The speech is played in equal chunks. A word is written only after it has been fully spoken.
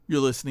You're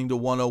listening to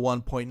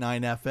 101.9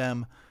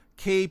 FM,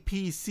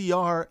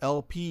 KPCR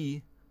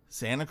LP,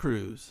 Santa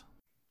Cruz.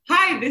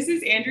 Hi, this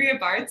is Andrea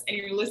Bartz, and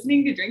you're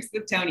listening to Drinks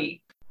with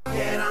Tony.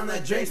 Get on the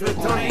Drinks with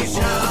Tony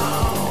show.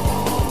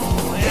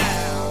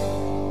 Yeah.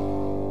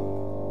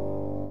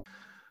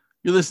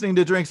 You're listening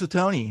to Drinks with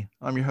Tony.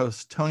 I'm your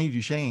host, Tony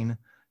Duchesne.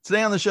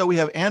 Today on the show, we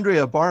have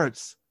Andrea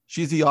Bartz.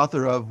 She's the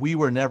author of We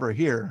Were Never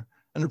Here,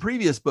 and her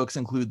previous books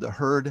include The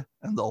Herd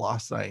and The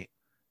Lost Night.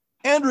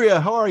 Andrea,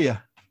 how are you?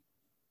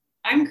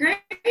 I'm great.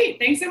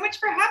 Thanks so much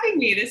for having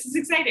me. This is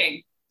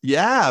exciting.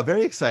 Yeah,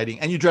 very exciting.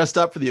 And you dressed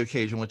up for the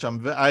occasion, which I'm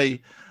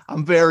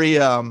very,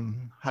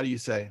 how do you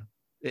say?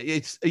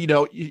 It's, you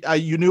know,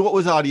 you knew it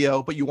was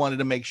audio, but you wanted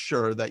to make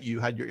sure that you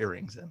had your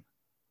earrings in.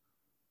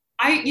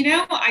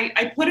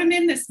 I put them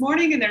in this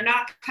morning and they're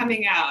not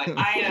coming out.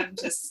 I am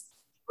just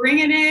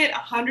bringing it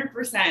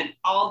 100%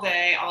 all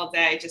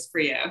day, just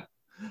for you.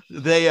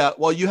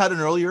 Well, you had an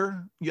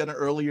earlier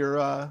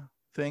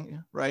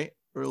thing, right?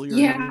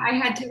 Yeah, I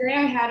had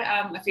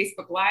a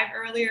Facebook Live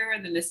earlier,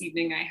 and then this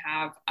evening I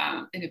have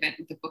an event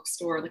with the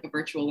bookstore, like a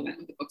virtual event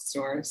with the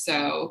bookstore.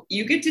 So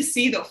you get to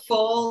see the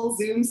full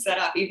Zoom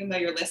setup, even though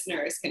your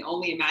listeners can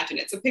only imagine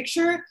it. So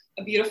picture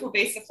a beautiful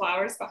vase of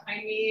flowers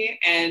behind me,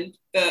 and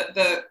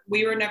the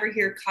We Were Never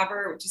Here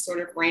cover, which is sort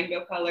of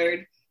rainbow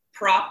colored,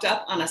 propped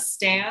up on a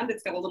stand.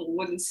 It's got a little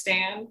wooden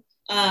stand.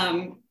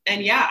 And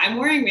yeah, I'm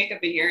wearing makeup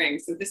and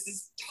earrings. So this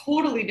is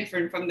totally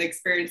different from the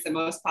experience that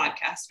most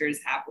podcasters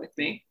have with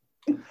me.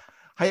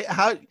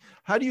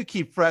 How do you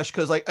keep fresh?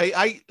 Because like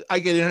I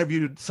get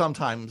interviewed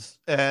sometimes,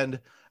 and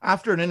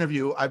after an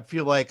interview, I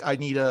feel like I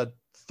need a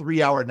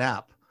 3-hour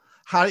nap.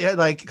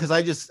 Because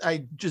I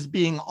just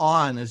being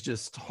on is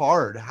just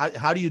hard.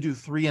 How do you do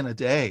 3 in a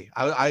day?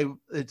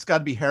 It's got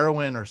to be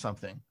heroin or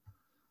something.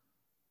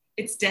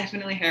 It's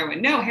definitely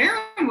heroin. No,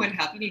 heroin would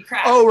help. You need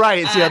crack. Oh, right.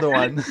 It's the other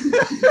one.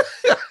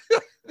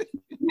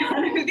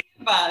 None of the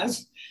above.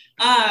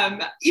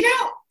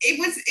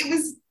 It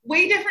was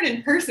way different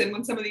in person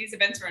when some of these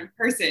events were in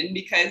person,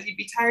 because you'd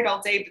be tired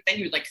all day, but then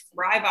you would like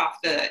thrive off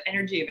the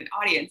energy of an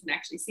audience and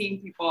actually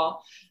seeing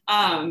people.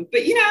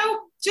 But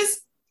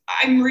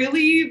I'm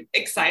really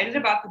excited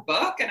about the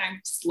book, and I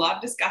just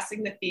love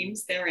discussing the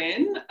themes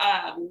therein.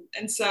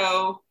 And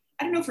so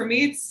I don't know, for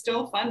me, it's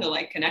still fun to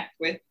like connect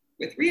with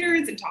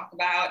readers and talk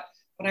about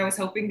what I was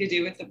hoping to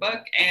do with the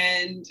book.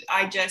 And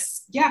I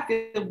just,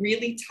 feel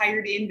really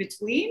tired in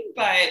between,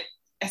 but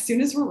as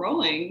soon as we're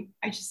rolling,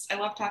 I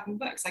love talking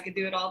books. I could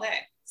do it all day.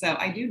 So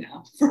I do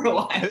now for a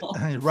while.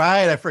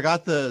 Right. I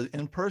forgot the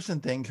in-person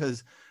thing,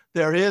 because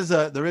there is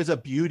a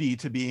beauty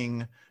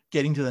to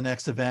getting to the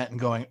next event and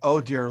going,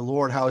 oh dear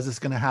Lord, how is this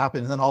going to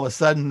happen? And then all of a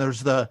sudden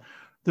there's the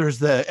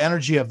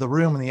energy of the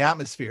room and the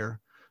atmosphere.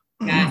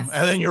 Yes.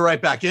 And then you're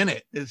right back in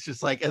it. It's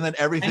just like, and then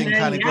everything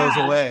kind of goes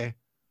away.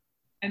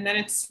 And then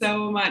it's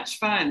so much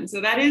fun.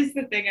 So that is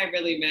the thing I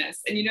really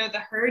miss. And The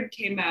Herd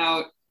came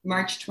out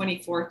March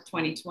 24th,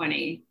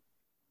 2020.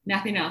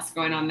 Nothing else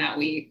going on that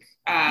week.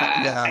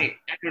 I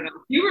don't know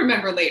if you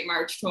remember late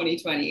March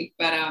 2020,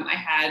 but I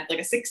had like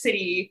a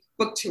 6-city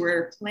book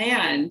tour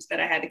planned that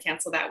I had to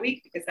cancel that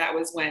week, because that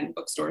was when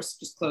bookstores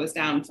just closed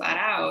down flat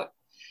out.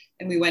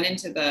 And we went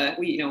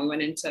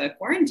into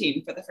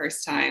quarantine for the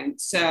first time.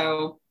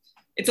 So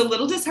it's a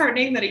little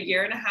disheartening that a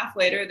year and a half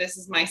later, this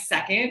is my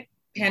second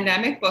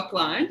pandemic book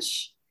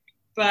launch.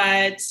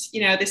 But,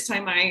 this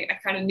time I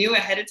kind of knew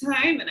ahead of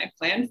time and I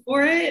planned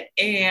for it.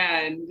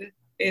 And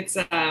it's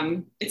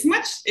a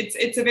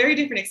very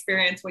different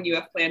experience when you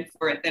have planned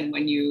for it than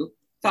when you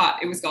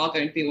thought it was all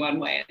going to be one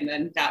way. And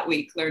then that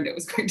week learned it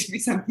was going to be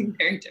something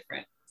very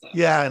different. So.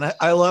 Yeah. And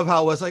I love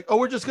how it was like, oh,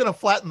 we're just going to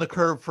flatten the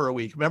curve for a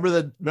week. Remember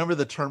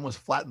the term was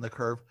flatten the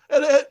curve.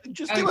 And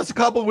just give us a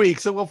couple of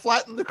weeks and we'll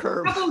flatten the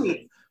curve. Just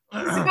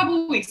a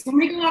couple of weeks. We'll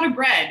make a lot of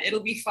bread. It'll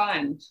be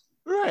fun.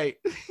 Right.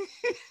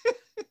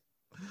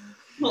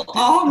 We'll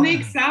all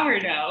make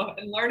sourdough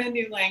and learn a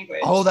new language.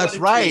 Oh, that's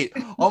right.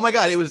 Oh my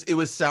God. It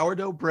was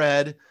sourdough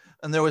bread,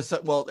 and there was,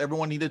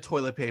 everyone needed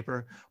toilet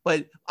paper,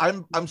 but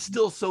I'm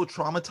still so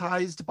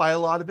traumatized by a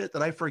lot of it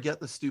that I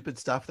forget the stupid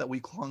stuff that we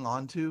clung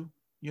on to.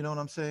 You know what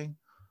I'm saying?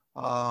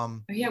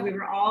 We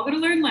were all going to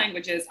learn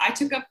languages. I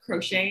took up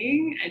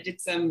crocheting. I did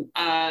some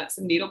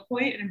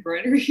needlepoint and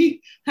embroidery.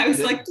 I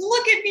was like,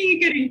 look at me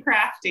getting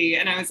crafty.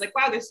 And I was like,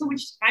 wow, there's so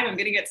much time. I'm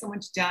going to get so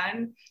much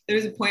done. There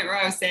was a point where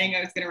I was saying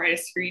I was going to write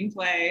a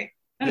screenplay.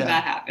 None of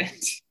that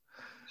happened.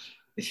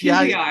 Here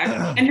we are.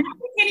 And now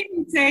we can't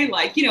even say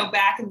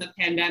back in the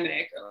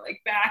pandemic or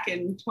like back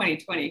in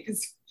 2020,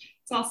 because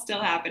it's all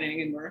still happening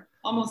and we're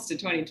almost to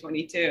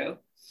 2022.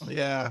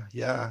 Yeah.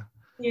 Yeah.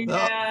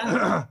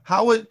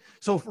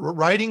 So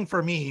writing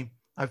for me,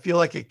 I feel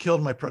like it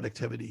killed my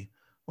productivity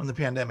when the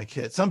pandemic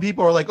hit. Some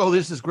people are like, oh,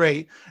 this is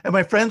great. And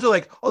my friends are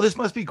like, oh, this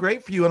must be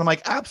great for you. And I'm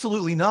like,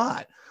 absolutely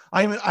not.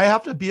 I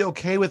have to be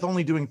okay with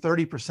only doing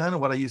 30%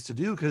 of what I used to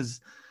do, because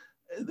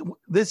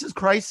this is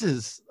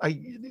crisis.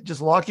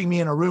 Just locking me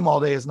in a room all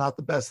day is not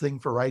the best thing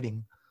for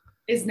writing.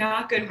 Is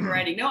not good for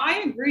writing. No,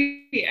 I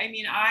agree. I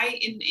mean,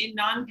 in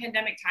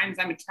non-pandemic times,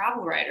 I'm a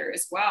travel writer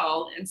as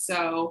well. And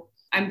so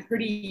I'm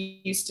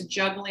pretty used to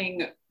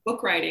juggling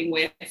book writing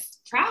with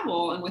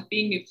travel and with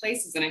being new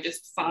places. And I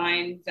just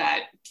find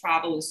that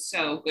travel is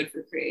so good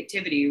for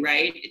creativity,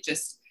 right? It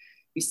just,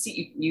 you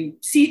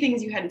see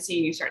things you hadn't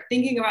seen, you start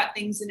thinking about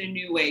things in a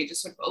new way,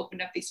 just sort of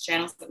opened up these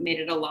channels that made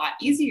it a lot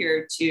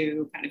easier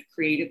to kind of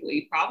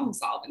creatively problem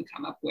solve and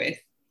come up with,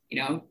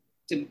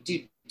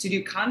 to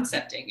do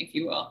concepting, if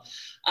you will.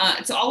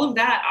 So all of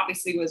that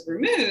obviously was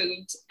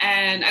removed,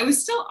 and I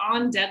was still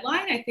on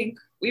deadline. I think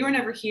we were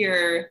never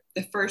here.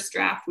 The first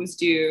draft was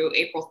due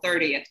April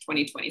 30th,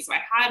 2020. So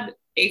I had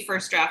a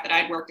first draft that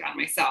I'd worked on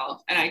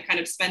myself, and I kind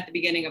of spent the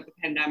beginning of the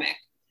pandemic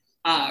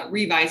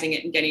revising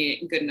it and getting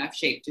it in good enough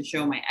shape to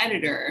show my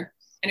editor.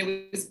 And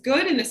it was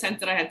good in the sense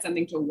that I had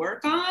something to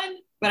work on,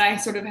 but I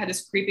sort of had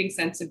this creeping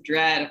sense of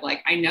dread of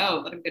like, I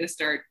know that I'm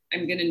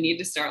going to need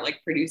to start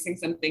like producing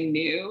something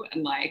new,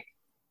 and like,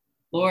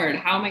 Lord,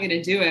 how am I going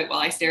to do it while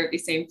I stare at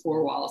these same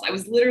four walls? I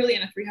was literally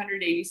in a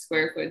 380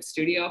 square foot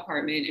studio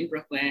apartment in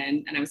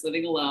Brooklyn, and I was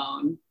living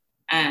alone.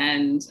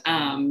 And,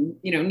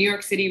 New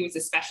York City was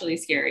especially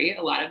scary.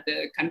 A lot of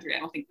the country, I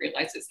don't think,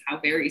 realizes how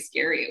very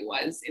scary it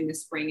was in the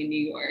spring in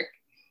New York.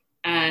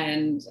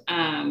 And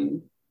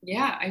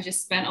I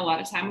just spent a lot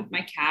of time with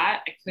my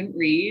cat. I couldn't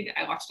read.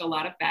 I watched a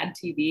lot of bad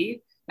TV.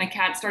 My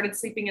cat started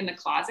sleeping in the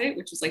closet,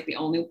 which was like the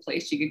only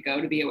place she could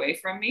go to be away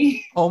from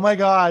me. Oh my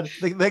God.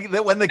 When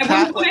the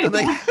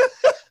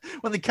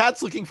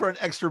cat's looking for an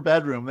extra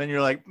bedroom, then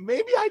you're like,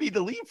 maybe I need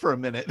to leave for a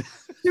minute.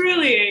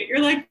 Truly,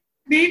 you're like,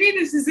 maybe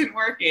this isn't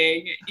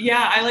working.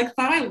 Yeah, I like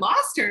thought I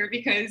lost her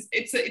because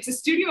it's a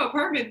studio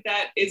apartment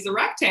that is a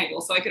rectangle,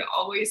 so I could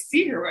always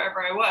see her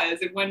wherever I was.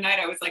 And one night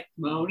I was like,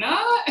 Mona,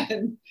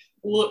 and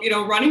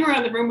running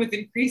around the room with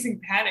increasing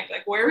panic,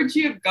 like, where would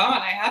she have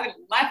gone? I haven't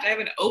left. I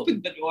haven't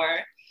opened the door.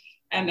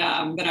 And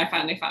then I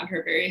finally found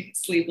her very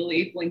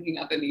sleepily blinking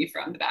up at me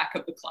from the back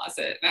of the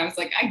closet. And I was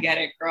like, I get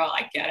it, girl.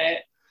 I get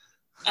it.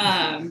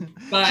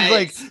 But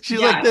she's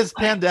like, this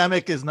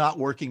pandemic is not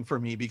working for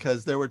me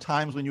because there were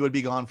times when you would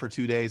be gone for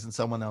 2 days and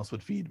someone else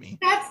would feed me.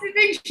 That's the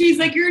thing. She's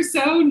like, you're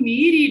so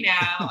needy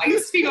now. I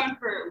used to be gone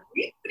for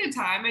weeks at a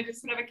time. I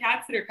just would have a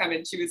cat sitter come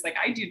in. She was like,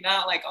 I do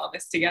not like all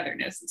this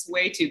togetherness. It's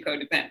way too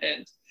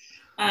codependent.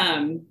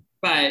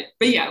 But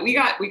yeah, we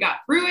got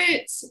through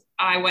it.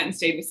 I went and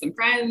stayed with some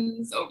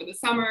friends over the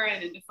summer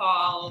and into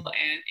fall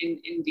and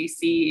in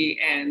DC,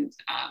 and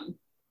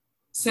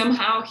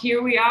somehow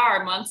here we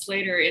are months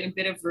later in a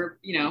bit of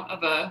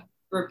a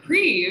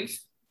reprieve,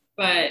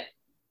 but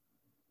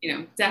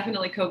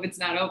definitely COVID's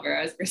not over,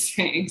 as we're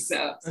saying.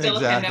 So still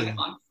a pandemic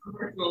on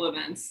virtual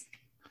events.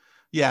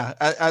 Yeah,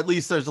 at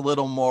least there's a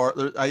little more.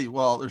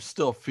 There's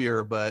still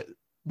fear, but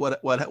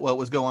what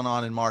was going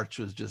on in March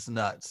was just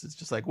nuts. It's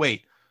just like,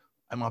 wait,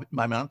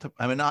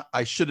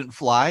 I shouldn't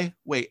fly.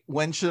 Wait,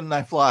 when shouldn't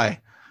I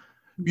fly?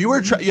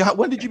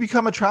 When did you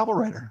become a travel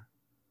writer?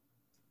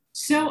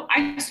 So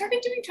I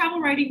started doing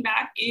travel writing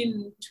back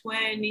in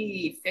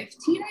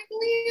 2015, I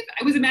believe.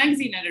 I was a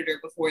magazine editor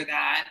before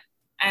that.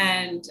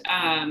 And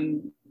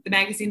the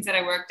magazines that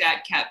I worked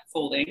at kept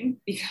folding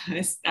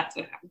because that's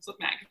what happens with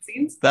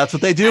magazines. That's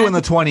what they do in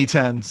the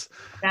 2010s.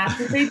 That's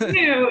what they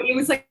do. It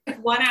was like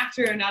one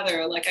after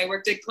another. Like I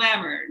worked at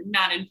Glamour,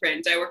 not in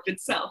print. I worked at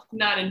Self,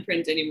 not in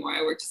print anymore.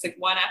 I worked just like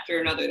one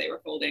after another. They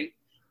were folding.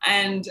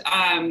 And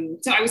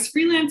so I was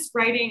freelance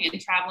writing and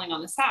traveling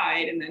on the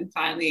side. And then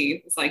finally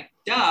it was like,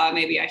 duh,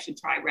 maybe I should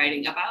try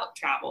writing about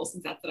travel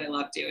since that's what I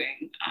love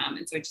doing.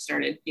 And so I just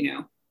started,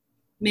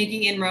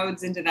 making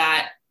inroads into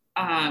that,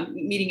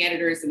 meeting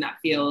editors in that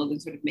field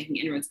and sort of making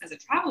inroads as a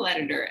travel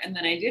editor. And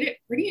then I did it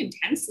pretty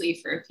intensely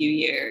for a few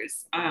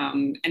years.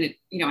 And it,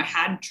 I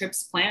had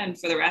trips planned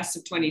for the rest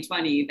of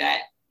 2020 that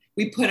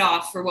we put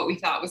off for what we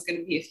thought was going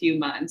to be a few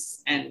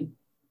months. And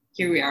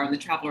here we are in the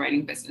travel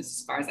writing business,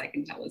 as far as I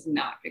can tell, is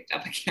not picked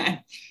up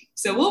again.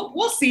 So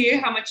we'll see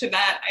how much of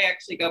that I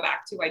actually go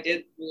back to. I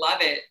did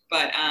love it,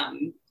 but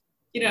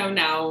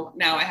now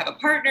I have a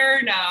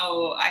partner.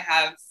 Now I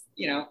have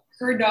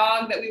her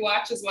dog that we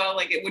watch as well.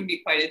 Like it wouldn't be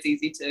quite as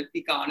easy to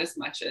be gone as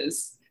much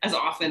as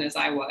often as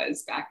I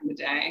was back in the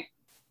day.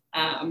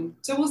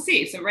 So we'll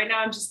see. So right now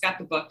I've just got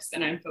the books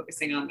and I'm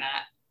focusing on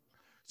that.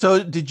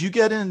 So did you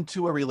get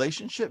into a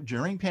relationship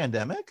during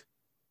pandemic?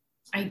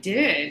 I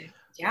did.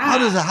 Yeah.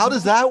 How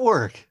does that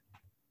work?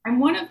 I'm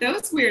one of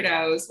those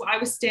weirdos. Well, I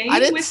was staying. I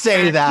didn't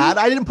say that.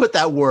 I didn't put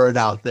that word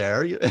out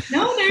there.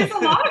 No, there's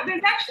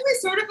actually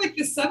sort of like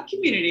the sub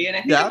community. And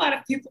I think a lot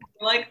of people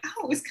were like,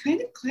 oh, it was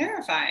kind of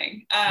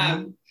clarifying.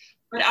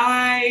 But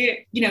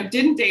I,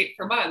 didn't date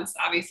for months,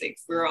 obviously,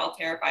 because we were all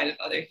terrified of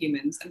other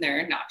humans and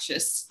their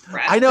noxious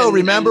breath. I know.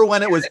 Remember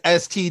when it was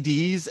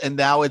STDs and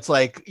now it's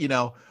like,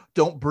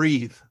 don't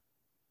breathe.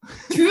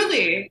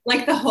 Truly,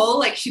 like the whole,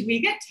 like, should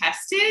we get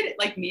tested?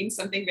 Like means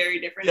something very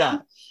different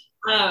now.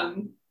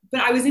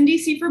 But I was in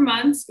DC for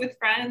months with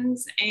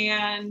friends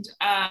and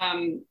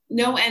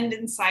no end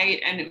in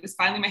sight. And it was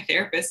finally my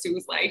therapist who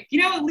was like,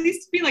 at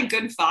least be like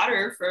good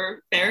fodder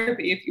for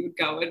therapy if you would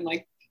go and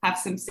like have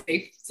some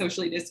safe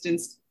socially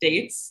distanced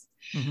dates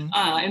in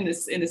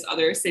this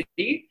other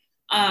city.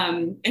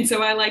 And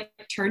so I like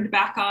turned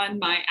back on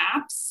my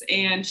apps,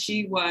 and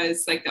she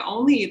was like the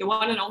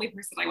one and only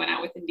person I went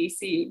out with in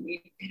DC.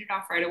 We hit it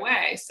off right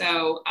away.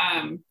 So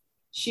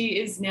she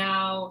has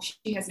now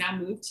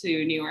moved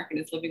to New York and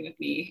is living with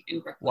me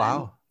in Brooklyn.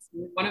 Wow.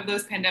 One of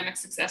those pandemic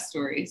success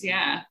stories.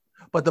 Yeah.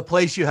 But the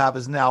place you have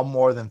is now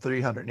more than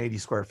 380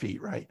 square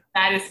feet, right?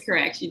 That is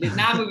correct. She did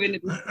not move into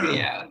the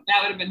studio.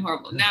 That would have been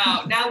horrible.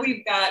 Now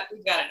we've got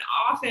an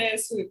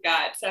office. We've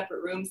got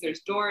separate rooms. There's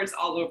doors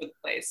all over the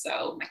place.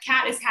 So my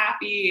cat is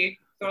happy.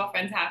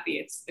 Girlfriend's happy.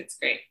 It's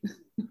great.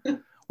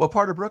 What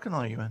part of Brooklyn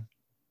are you in?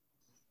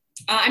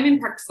 I'm in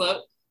Park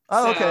Slope.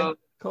 Oh, so, okay,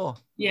 cool.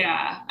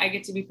 Yeah, I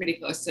get to be pretty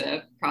close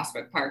to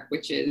Prospect Park,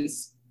 which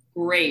is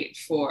great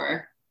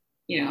for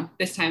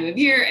this time of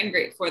year and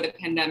great for the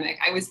pandemic.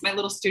 My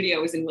little studio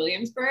was in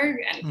Williamsburg,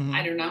 and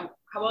I don't know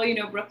how well you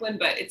know Brooklyn,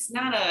 but it's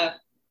not a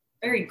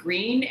very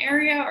green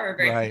area or a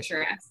very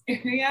picturesque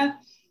area.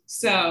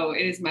 So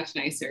it is much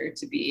nicer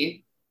to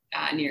be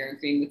near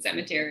Greenwood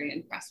Cemetery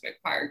and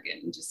Prospect Park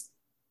and just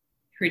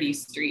pretty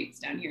streets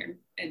down here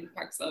in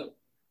Park Slope.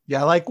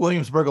 Yeah, I like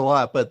Williamsburg a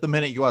lot, but the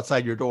minute you go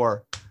outside your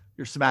door,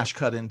 you're smash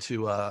cut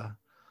into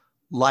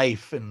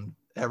life and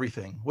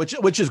everything,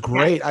 which is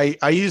great. Yeah.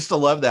 I used to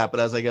love that, but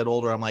as I get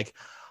older, I'm like,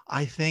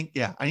 I think,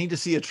 I need to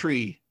see a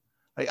tree.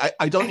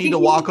 I don't need to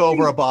walk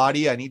over a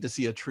body. I need to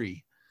see a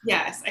tree.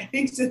 Yes, I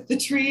think that the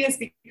tree has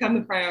become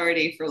the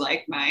priority for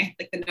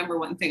the number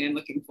one thing I'm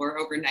looking for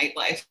over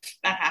nightlife.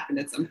 That happened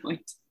at some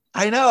point.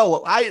 I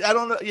know. I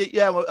don't know.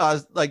 Yeah,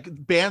 like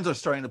bands are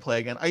starting to play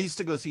again. I used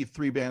to go see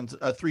 3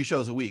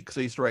 shows a week because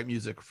I used to write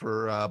music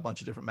for a bunch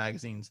of different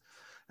magazines,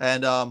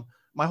 and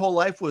my whole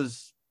life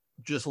was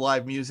just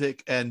live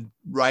music and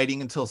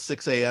writing until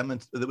 6 a.m.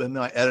 and when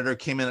my editor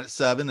came in at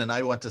 7 and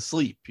I went to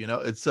sleep.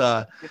 It's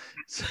so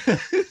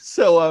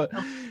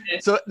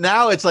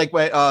now it's like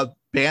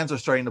bands are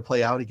starting to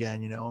play out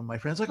again, and my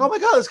friends are like, oh my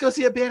God, let's go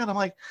see a band. I'm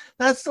like,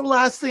 that's the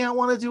last thing I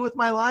want to do with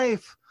my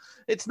life.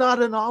 It's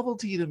not a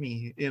novelty to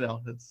me,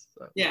 it's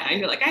yeah. I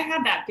feel like I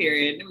had that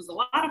period. It was a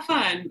lot of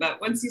fun, but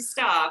once you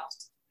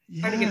stopped,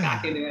 hard to get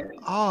back into it.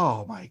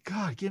 Oh my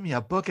God, give me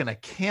a book and a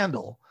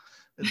candle.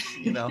 It's,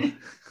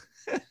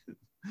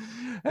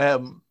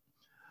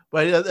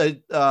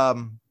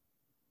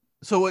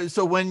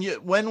 so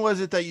when was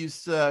it that you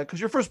because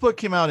your first book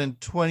came out in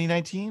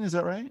 2019, is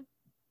that right?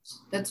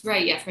 That's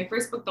right. Yes, my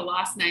first book, The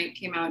Lost Night,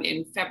 came out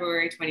in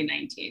February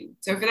 2019.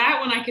 So for that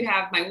one, I could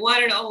have my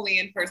one and only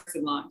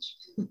in-person launch.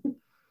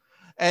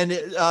 And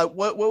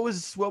what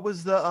was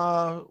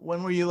the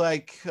when were you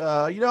like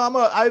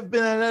I've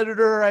been an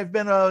editor, I've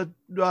been a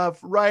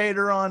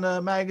writer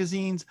on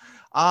magazines,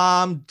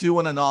 I'm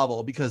doing a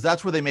novel because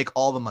that's where they make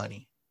all the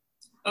money.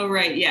 Oh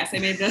right, yes, I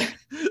made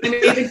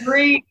the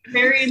great,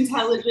 very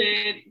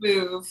intelligent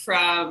move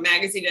from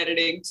magazine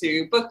editing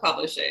to book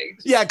publishing.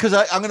 Yeah, because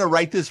I'm going to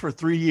write this for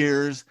 3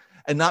 years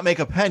and not make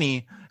a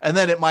penny, and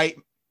then it might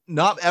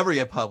not ever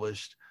get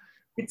published.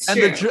 It's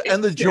true.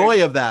 And the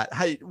joy of that.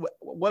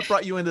 What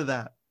brought you into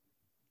that?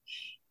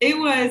 It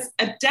was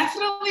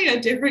definitely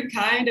a different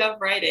kind of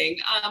writing.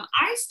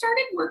 I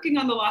started working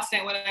on The Lost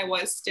Night when I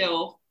was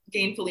still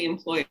gainfully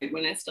employed,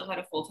 when I still had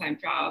a full-time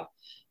job.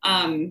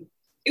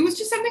 It was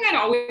just something I'd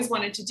always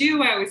wanted to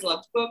do. I always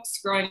loved books.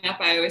 Growing up,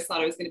 I always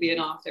thought I was going to be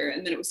an author.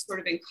 And then it was sort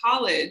of in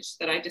college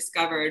that I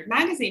discovered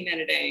magazine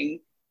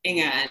editing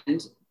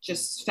and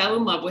just fell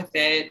in love with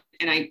it.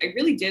 And I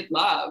really did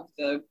love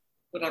the,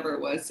 whatever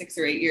it was, 6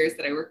 or 8 years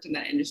that I worked in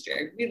that industry.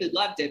 I really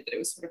loved it, but it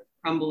was sort of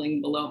crumbling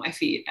below my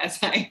feet as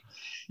I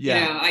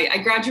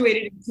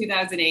graduated in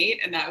 2008,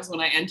 and that was when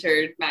I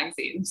entered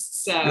magazines.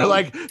 So you're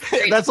like,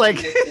 that's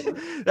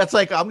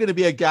like, I'm going to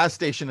be a gas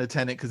station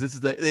attendant. Cause this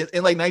is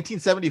in like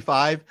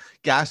 1975,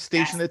 gas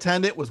station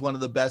attendant was one of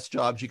the best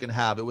jobs you can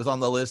have. It was on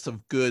the list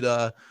of good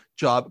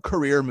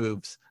career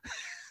moves.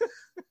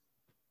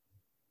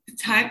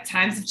 Times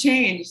have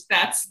changed.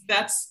 That's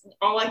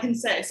all I can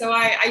say. So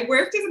I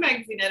worked as a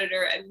magazine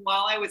editor, and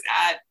while I was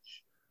at,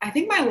 I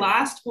think my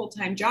last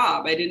full-time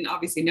job, I didn't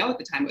obviously know at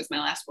the time it was my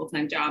last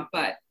full-time job,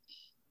 but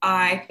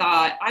I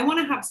thought I want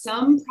to have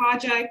some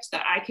project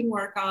that I can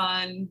work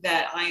on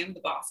that I am the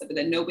boss of, and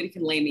that nobody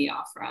can lay me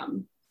off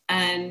from.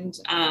 And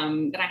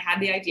then I had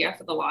the idea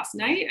for The Lost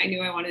Night. I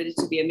knew I wanted it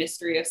to be a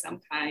mystery of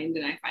some kind,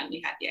 and I finally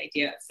had the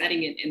idea of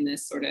setting it in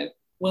this sort of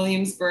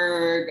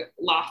Williamsburg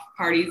loft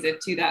parties of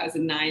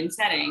 2009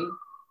 setting,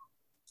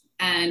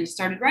 and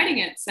started writing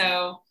it.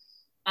 So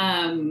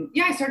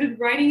I started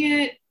writing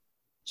it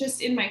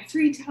just in my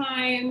free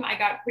time. I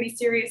got pretty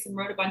serious and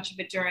wrote a bunch of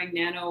it during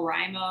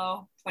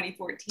NaNoWriMo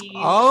 2014.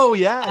 Oh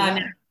yeah.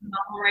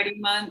 Novel Writing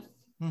Month,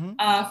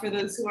 for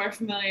those who are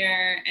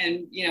familiar,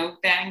 and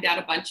banged out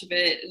a bunch of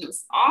it, and it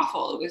was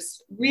awful. It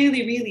was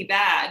really, really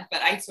bad.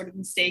 But I sort of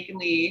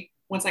mistakenly,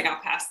 once I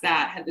got past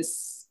that, had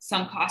this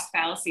sunk cost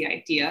fallacy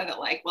idea that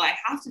I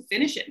have to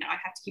finish it now. I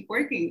have to keep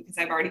working because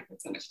I've already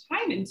put so much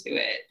time into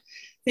it,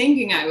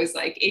 thinking I was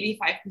like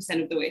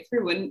 85% of the way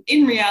through. And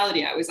in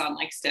reality, I was on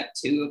like step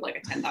 2 of like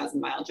a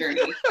 10,000 mile journey.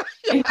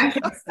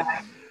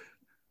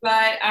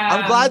 But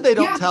I'm glad they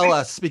don't tell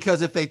us,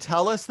 because if they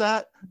tell us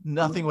that,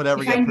 nothing would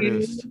ever get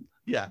produced.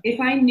 Yeah. If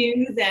I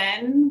knew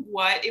then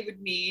what it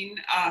would mean,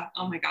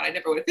 oh my God, I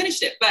never would have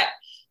finished it. But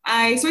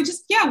I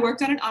just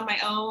worked on it on my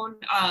own.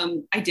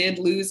 I did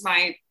lose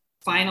my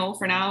final,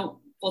 for now,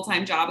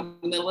 full-time job in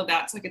the middle of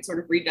that, so I could sort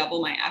of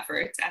redouble my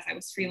efforts as I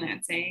was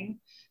freelancing.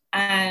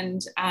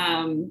 And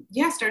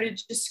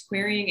started just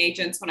querying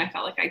agents when I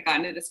felt like I'd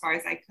gotten it as far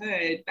as I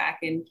could back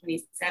in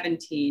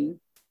 2017.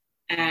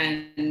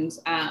 And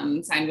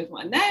signed with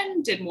one,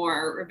 then did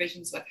more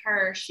revisions with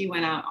her. She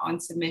went out on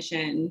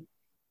submission.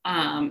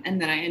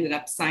 And then I ended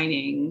up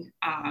signing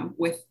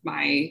with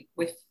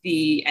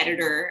the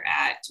editor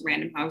at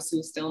Random House,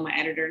 who's still my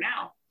editor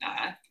now.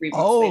 3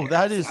 months later.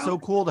 That is so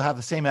cool to have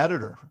the same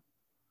editor.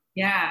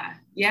 Yeah.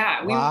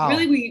 Wow.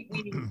 We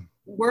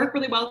work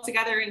really well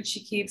together, and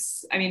she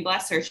keeps,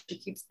 bless her, she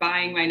keeps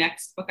buying my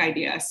next book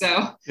idea.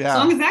 So as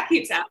long as that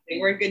keeps happening,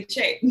 we're in good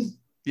shape.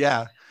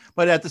 Yeah.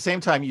 But at the same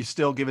time, you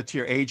still give it to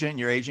your agent.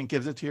 Your agent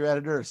gives it to your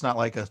editor. It's not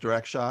like a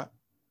direct shot.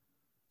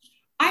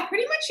 I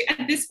pretty much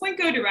at this point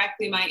go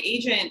directly. My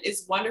agent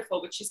is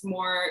wonderful, but she's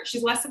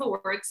less of a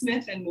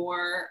wordsmith and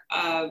more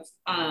of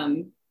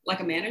like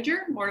a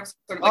manager, more of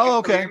sort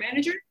of like a career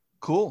manager.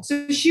 Cool.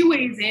 So she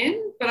weighs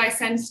in, but I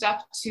send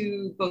stuff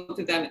to both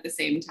of them at the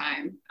same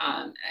time.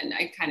 And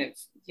I kind of,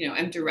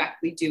 am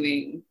directly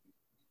doing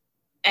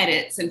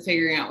edits and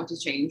figuring out what to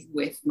change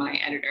with my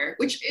editor,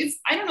 which is,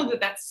 I don't know that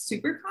that's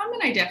super common.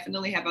 I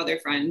definitely have other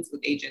friends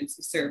with agents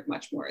who serve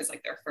much more as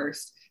like their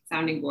first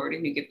sounding board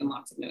and who give them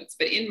lots of notes.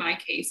 But in my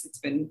case, it's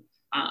been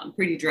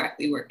pretty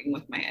directly working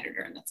with my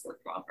editor, and that's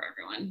worked well for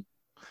everyone.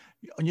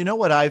 You know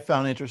what I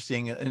found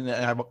interesting, and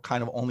I've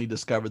kind of only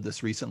discovered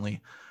this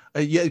recently.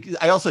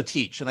 I also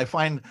teach, and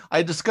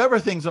I discover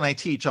things when I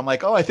teach. I'm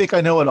like, oh, I think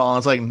I know it all. And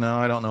it's like, no,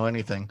 I don't know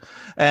anything.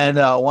 And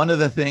one of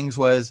the things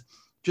was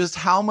just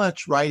how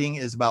much writing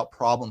is about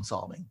problem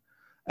solving.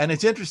 And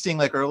it's interesting,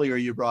 like earlier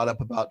you brought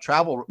up about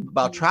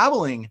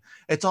traveling.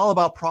 It's all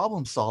about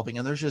problem solving.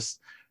 And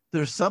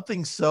there's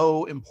something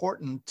so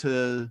important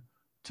to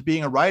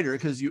being a writer,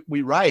 because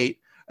we write,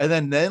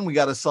 and then we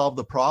got to solve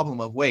the problem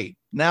of, wait,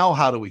 now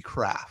how do we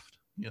craft,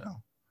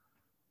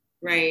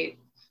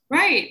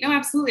 Right. No,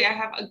 absolutely. I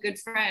have a good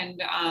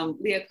friend,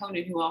 Leah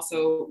Conan, who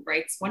also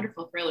writes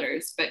wonderful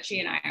thrillers, but she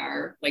and I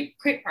are like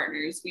crit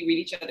partners. We read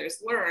each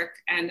other's work,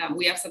 and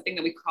we have something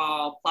that we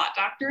call plot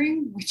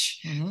doctoring,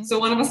 which, so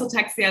one of us will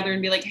text the other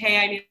and be like, hey,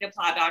 I need a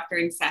plot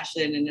doctoring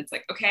session. And it's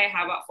like, okay,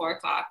 how about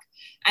 4:00?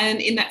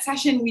 And in that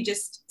session, we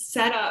just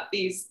set up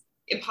these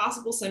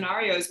impossible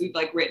scenarios we've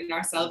like written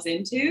ourselves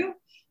into,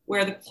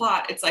 where the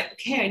plot, it's like,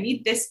 okay, I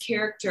need this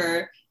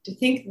character to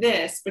think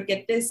this, but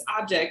get this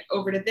object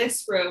over to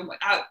this room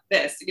without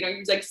this.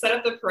 You like set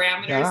up the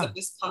parameters of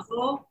this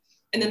puzzle.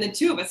 And then the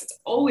two of us, it's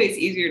always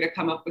easier to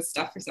come up with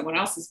stuff for someone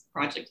else's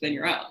project than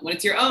your own. When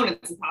it's your own,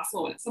 it's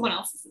impossible. When it's someone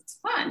else's, it's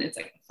fun. It's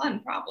like a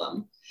fun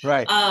problem.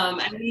 Right.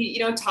 And we,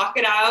 talk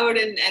it out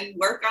and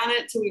work on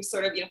it till we've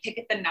sort of, pick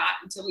at the knot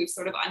until we've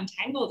sort of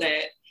untangled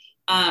it.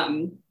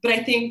 But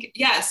I think,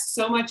 yes,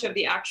 so much of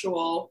the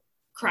actual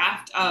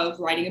craft of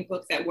writing a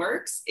book that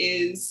works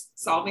is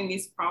solving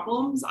these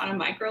problems on a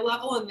micro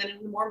level, and then in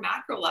a more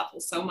macro level,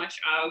 so much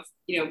of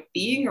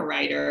being a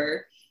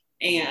writer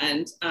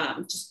and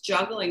just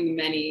juggling the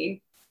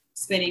many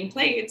spinning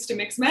plates, to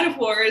mix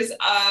metaphors,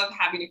 of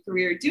having a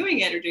career doing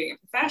it or doing it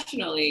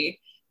professionally,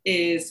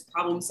 is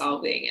problem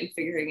solving and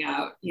figuring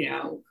out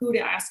who to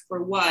ask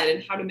for what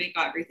and how to make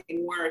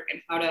everything work, and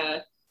how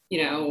to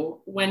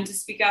when to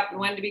speak up and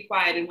when to be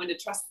quiet, and when to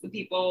trust the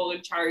people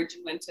in charge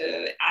and when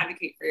to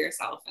advocate for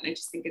yourself. And I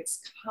just think it's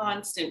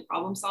constant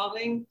problem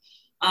solving.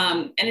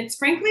 And it's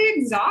frankly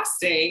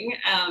exhausting.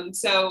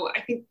 So I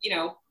think,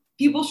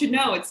 people should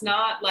know it's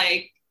not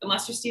like,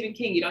 unless you're Stephen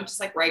King, you don't just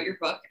like write your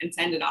book and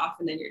send it off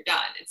and then you're done.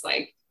 It's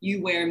like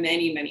you wear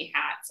many, many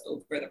hats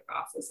over the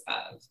process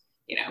of,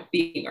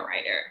 being a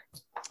writer.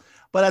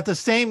 But at the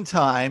same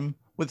time,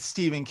 with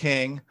Stephen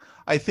King,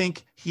 I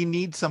think he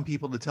needs some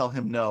people to tell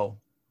him no.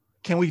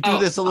 Can we do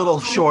this a little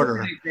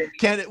shorter?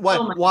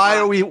 Why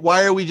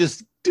are we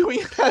just doing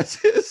it as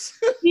is?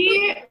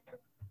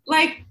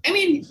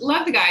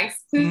 Love the guy,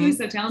 clearly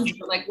so talented,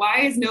 but like, why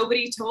has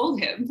nobody told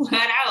him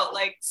flat out,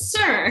 like,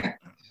 sir,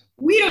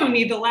 we don't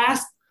need the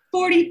last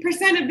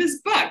 40% of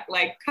this book,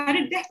 like, cut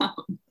it down.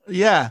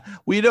 Yeah,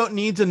 we don't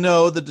need to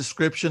know the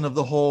description of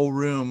the whole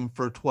room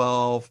for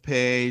 12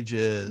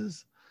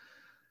 pages.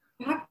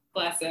 God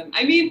bless him.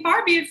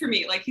 Far be it for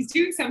me. Like, he's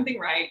doing something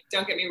right.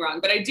 Don't get me wrong.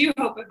 But I do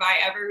hope if I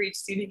ever reach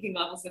Stephen King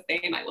levels of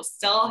fame, I will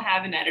still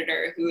have an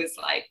editor who is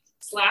like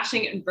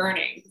slashing and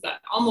burning, because that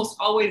almost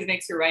always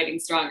makes your writing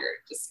stronger.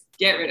 Just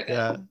get rid of it.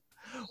 Yeah.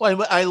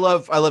 Well, I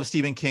love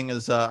Stephen King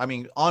as,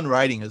 On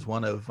Writing is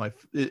one of my,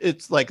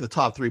 it's like the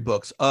top 3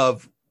 books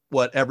of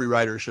what every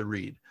writer should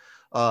read,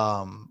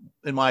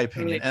 in my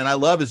opinion. And I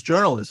love his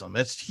journalism.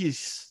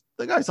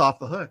 The guy's off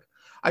the hook.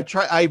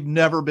 I've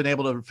never been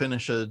able to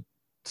finish a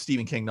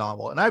Stephen King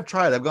novel, and I've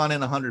tried. I've gone in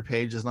 100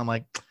 pages and I'm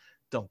like,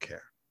 don't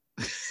care.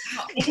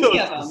 Any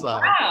of them.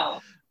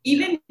 Wow.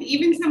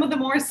 Even some of the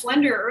more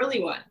slender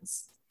early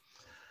ones.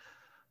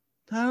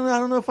 I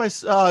don't know if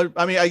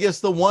I mean, I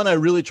guess the one I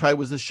really tried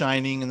was The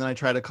Shining. And then I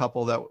tried a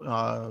couple that,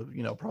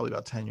 probably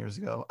about 10 years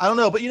ago. I don't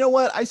know. But you know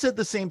what? I said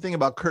the same thing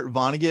about Kurt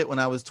Vonnegut when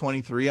I was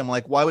 23. I'm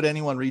like, why would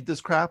anyone read this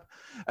crap?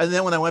 And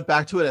then when I went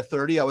back to it at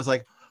 30, I was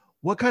like,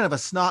 what kind of a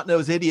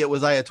snot-nosed idiot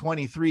was I at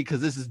 23? Because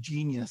this is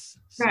genius.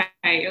 Right.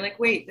 You're like,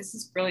 wait, this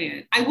is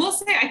brilliant. I will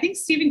say, I think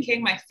Stephen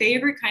King, my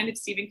favorite kind of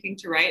Stephen King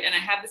to write, and I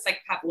have this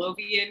like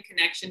Pavlovian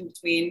connection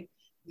between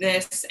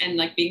this and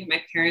like being at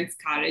my parents'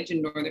 cottage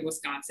in northern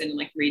Wisconsin and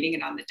like reading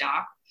it on the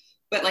dock.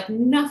 But like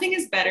nothing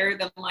is better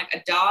than like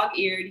a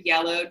dog-eared,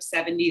 yellowed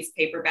 70s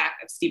paperback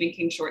of Stephen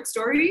King short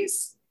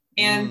stories.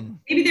 And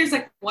maybe there's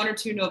like one or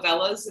two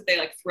novellas that they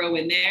like throw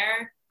in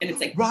there. And it's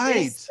like,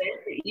 right.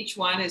 Each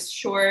one is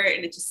short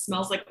and it just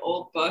smells like an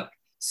old book.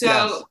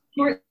 So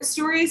short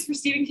stories for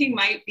Stephen King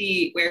might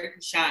be where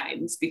he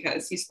shines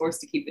because he's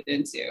forced to keep it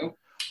into.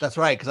 That's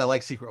right. Because I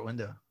like Secret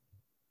Window.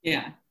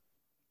 Yeah.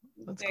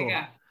 That's cool.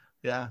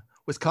 Yeah.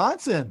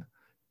 Wisconsin.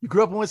 You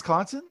grew up in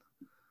Wisconsin?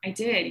 I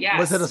did. Yeah.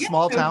 Was it a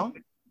small town?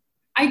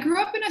 I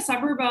grew up in a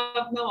suburb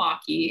of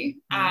Milwaukee,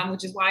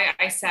 which is why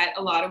I set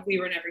a lot of We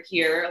Were Never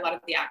Here. A lot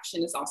of the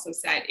action is also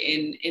set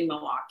in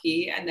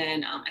Milwaukee. And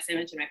then, as I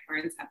mentioned, my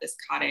parents have this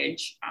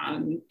cottage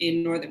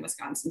in northern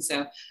Wisconsin.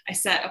 So I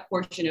set a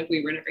portion of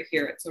We Were Never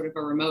Here at sort of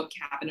a remote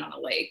cabin on a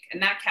lake.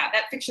 And that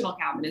fictional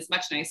cabin is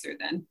much nicer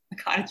than the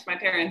cottage my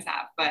parents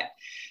have.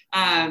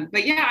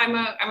 But yeah, I'm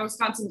a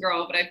Wisconsin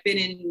girl, but I've been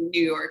in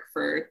New York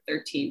for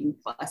 13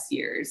 plus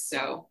years.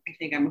 So I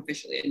think I'm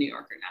officially a New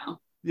Yorker now.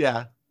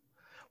 Yeah.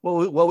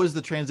 Well, what was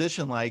the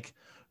transition like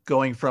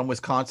going from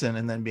Wisconsin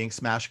and then being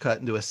smash cut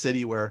into a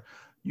city where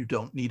you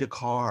don't need a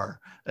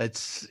car?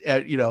 It's,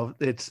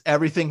 it's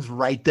everything's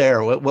right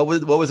there. What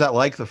was that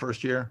like the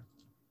first year?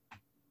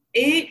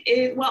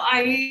 Well,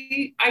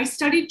 I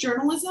studied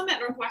journalism at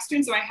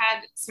Northwestern. So I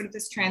had sort of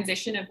this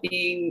transition of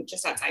being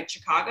just outside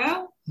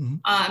Chicago. And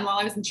while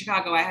I was in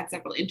Chicago, I had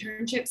several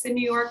internships in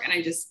New York and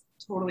I just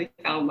totally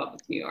fell in love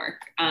with New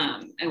York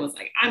and was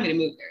like, I'm going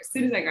to move there as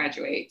soon as I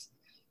graduate.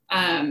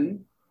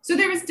 So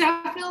there was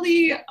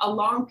definitely a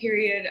long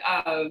period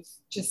of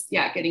just,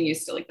 getting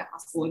used to like the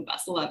hustle and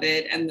bustle of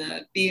it and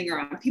the being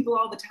around people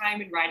all the time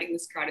and riding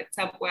this crowded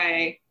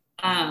subway.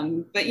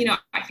 But,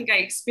 I think I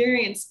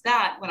experienced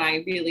that when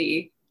I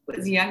really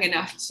was young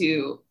enough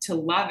to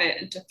love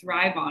it and to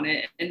thrive on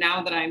it. And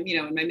now that I'm,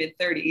 in my mid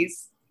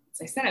 30s,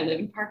 as I said, I live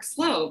in Park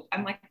Slope.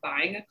 I'm like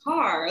buying a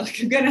car. Like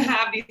I'm going to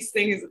have these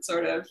things that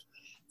sort of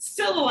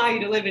still allow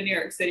you to live in New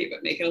York City,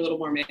 but make it a little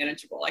more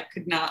manageable. I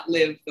could not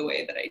live the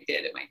way that I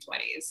did in my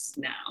 20s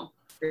now.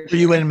 Were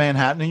you in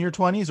Manhattan in your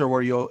 20s or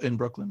were you in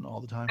Brooklyn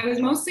all the time? I was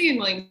mostly in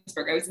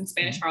Williamsburg. I was in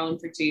Spanish Harlem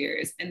for 2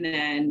 years. And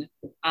then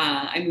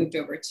I moved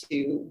over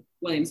to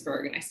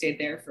Williamsburg and I stayed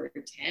there for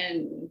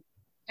 10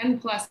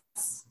 plus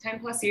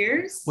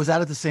years. Was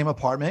that at the same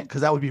apartment?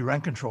 Because that would be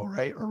rent control,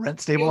 right? Or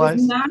rent stabilized?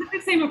 It was not at the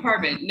same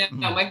apartment.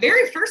 No, my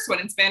very first one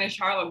in Spanish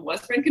Harlem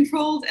was rent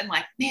controlled. And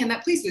like, man,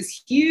 that place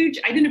was huge.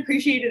 I didn't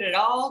appreciate it at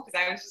all because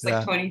I was just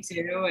like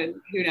 22 and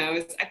who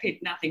knows, I paid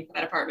nothing for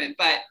that apartment.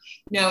 But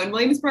no, in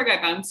Williamsburg,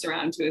 I bounced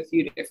around to a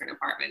few different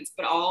apartments,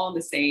 but all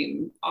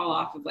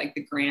off of like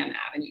the Grand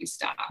Avenue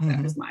stop.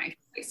 That was my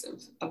place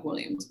of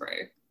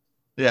Williamsburg.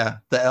 Yeah,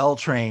 the L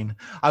train.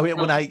 I mean,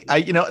 when I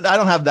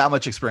don't have that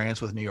much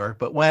experience with New York,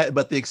 but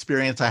the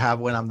experience I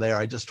have when I'm there,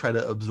 I just try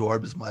to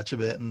absorb as much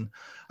of it. And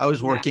I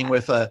was working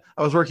with a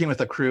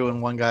crew,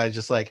 and one guy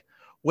just like,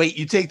 wait,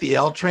 you take the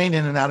L train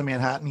in and out of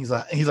Manhattan? He's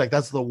like,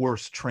 that's the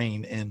worst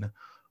train in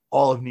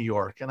all of New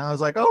York. And I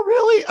was like, oh,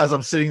 really? As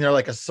I'm sitting there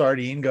like a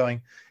sardine,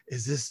 going,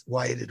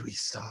 why did we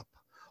stop?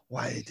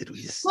 Why did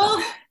we stop?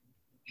 Well,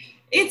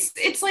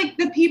 it's like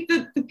the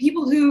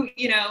people who,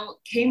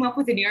 came up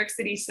with the New York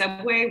City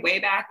subway way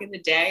back in the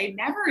day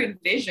never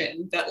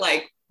envisioned that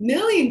like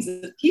millions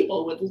of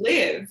people would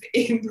live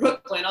in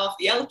Brooklyn off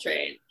the L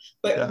train,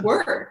 but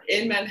work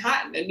in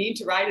Manhattan and need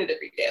to ride it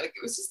every day. Like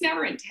it was just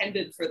never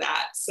intended for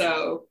that.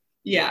 So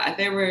yeah,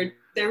 there were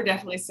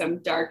definitely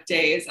some dark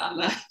days on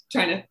the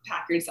trying to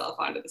pack yourself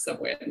onto the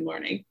subway in the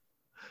morning.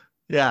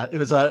 Yeah, it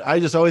was. I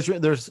just always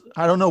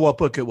I don't know what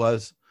book it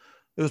was.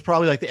 It was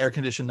probably like The Air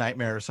Conditioned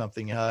Nightmare or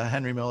something, a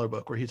Henry Miller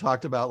book where he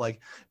talked about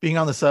like being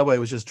on the subway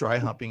was just dry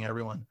humping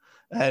everyone.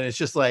 And it's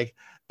just like,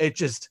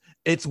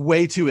 it's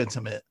way too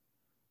intimate.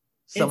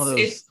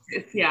 It's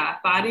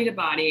body to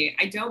body.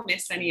 I don't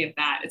miss any of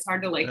that. It's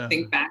hard to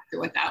think back to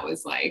what that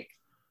was like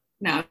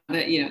now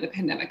that, the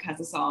pandemic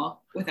has us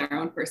all with our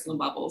own personal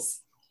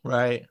bubbles.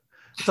 Right.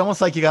 It's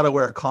almost like you got to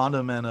wear a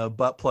condom and a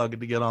butt plug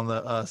to get on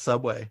the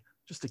subway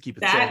just to keep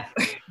it safe.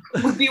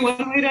 Would be one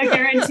way to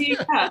guarantee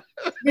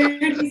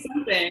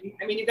something.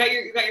 I mean, you got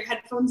your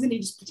headphones and you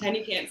just pretend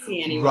you can't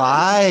see anyone.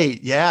 Right.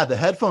 Yeah. The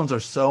headphones are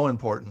so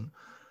important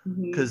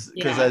because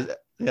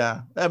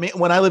I mean,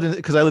 when I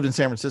lived in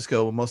San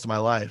Francisco most of my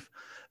life,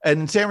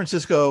 and in San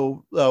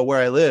Francisco, where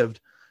I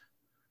lived,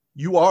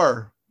 you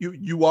are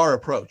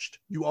approached,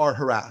 you are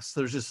harassed.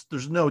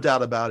 There's no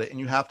doubt about it. And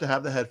you have to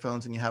have the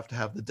headphones and you have to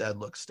have the dead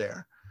look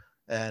stare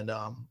and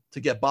to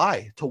get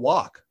by, to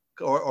walk,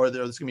 or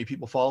there's going to be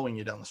people following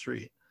you down the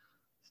street.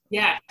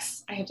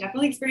 Yes, I have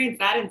definitely experienced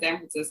that in San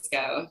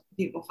Francisco.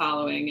 People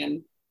following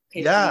and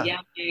people Yeah.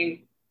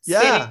 yelling,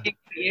 Yeah. spitting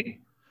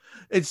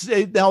at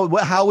you. Now,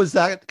 how is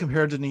that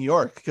compared to New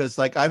York? Because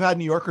like I've had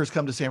New Yorkers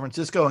come to San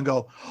Francisco and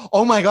go,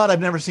 "Oh my God,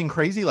 I've never seen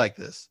crazy like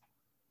this."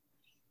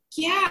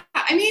 Yeah,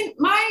 I mean,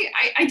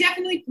 I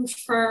definitely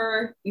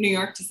prefer New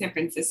York to San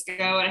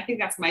Francisco, and I think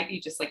that's might be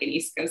just like an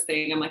East Coast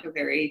thing. I'm like a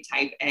very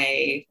type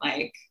A,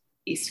 like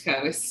East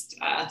Coast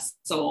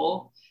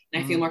soul,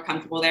 and I feel Mm. more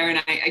comfortable there.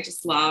 And I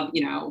just love,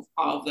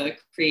 all the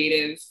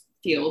creative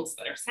fields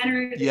that are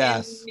centered in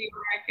Yes. New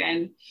York.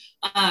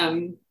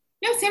 And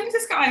San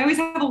Francisco, I always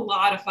have a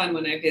lot of fun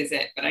when I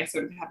visit, but I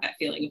sort of have that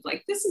feeling of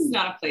like, this is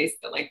not a place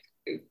that like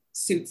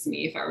suits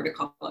me if I were to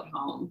call it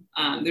home.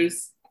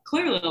 There's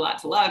clearly a lot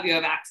to love. You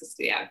have access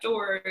to the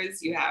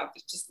outdoors. You have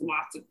just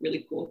lots of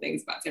really cool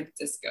things about San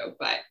Francisco.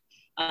 But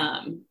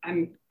I'm a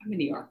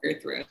New Yorker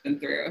through and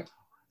through.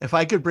 If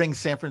I could bring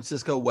San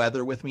Francisco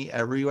weather with me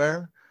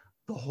everywhere,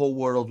 the whole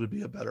world would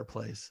be a better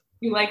place.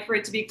 You like for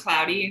it to be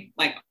cloudy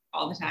like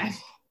all the time?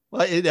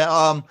 Well,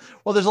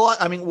 there's a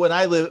lot. I mean, when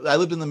I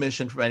lived in the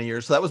Mission for many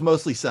years, so that was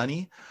mostly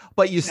sunny,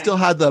 but you still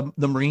had the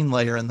marine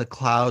layer, and the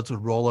clouds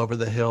would roll over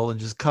the hill and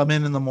just come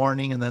in the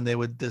morning, and then they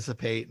would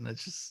dissipate, and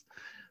it's just,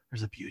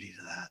 there's a beauty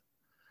to that.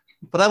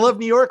 But I love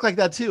New York like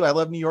that too. I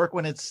love New York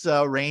when it's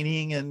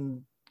raining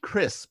and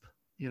crisp.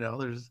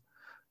 There's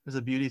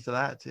a beauty to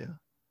that too.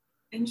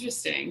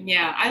 Interesting.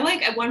 Yeah. I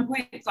like at one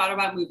point thought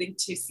about moving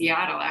to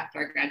Seattle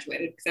after I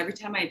graduated because every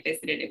time I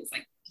visited, it was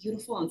like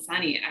beautiful and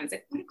sunny. And I was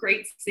like, what a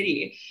great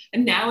city.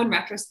 And now in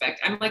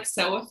retrospect, I'm like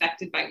so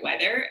affected by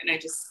weather. And I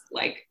just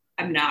like,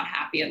 I'm not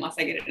happy unless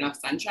I get enough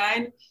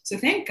sunshine. So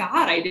thank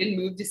God I didn't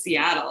move to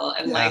Seattle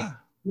and like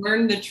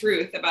learn the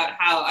truth about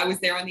how I was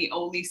there on the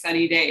only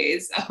sunny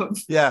days of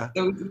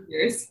those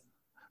years.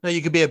 No,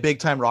 you could be a big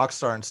time rock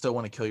star and still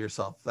want to kill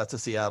yourself. That's a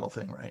Seattle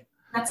thing, right?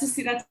 That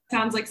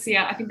sounds like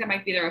Seattle. I think that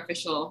might be their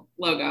official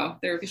logo,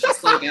 their official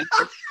slogan.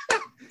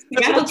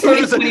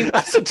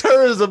 That's a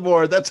tourism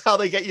board. That's how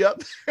they get you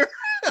up there.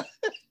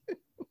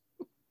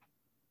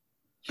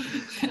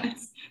 That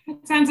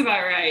sounds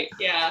about right.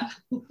 Yeah.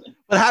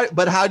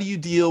 But how do you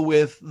deal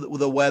with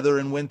the weather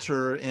in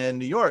winter in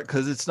New York?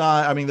 Because it's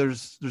not. I mean,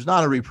 there's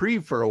not a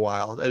reprieve for a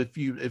while. If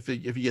you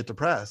get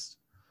depressed.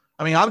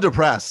 I mean, I'm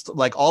depressed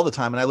like all the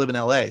time, and I live in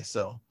LA,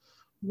 so.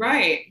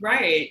 Right.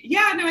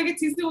 Yeah, no, I get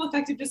seasonal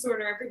affective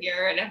disorder every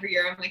year. And every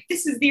year I'm like,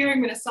 this is the year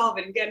I'm going to solve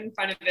it and get in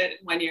front of it. And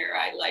 1 year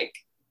I like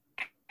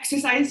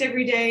exercised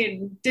every day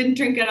and didn't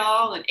drink at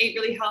all and ate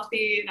really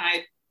healthy. And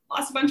I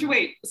lost a bunch of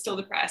weight, was still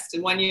depressed.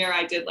 And 1 year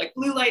I did like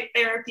blue light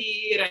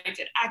therapy and I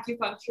did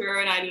acupuncture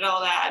and I did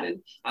all that.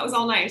 And that was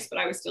all nice, but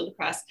I was still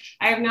depressed.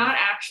 I have not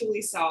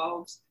actually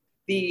solved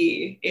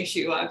the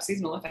issue of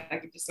seasonal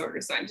affective disorder.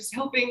 So I'm just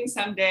hoping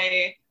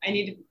someday I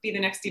need to be the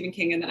next Stephen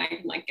King and then I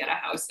can like get a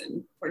house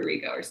in Puerto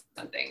Rico or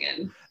something.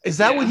 And is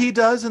that what he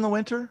does in the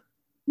winter?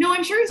 No,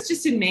 I'm sure he's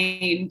just in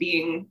Maine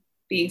being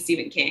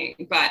Stephen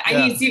King, but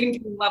I need Stephen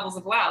King levels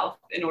of wealth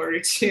in order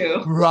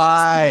to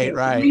right.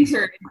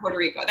 winter in Puerto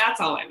Rico.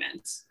 That's all I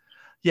meant.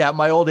 Yeah,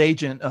 my old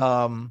agent,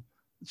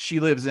 she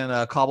lives in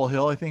Cobble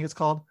Hill, I think it's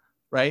called,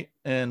 right?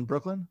 In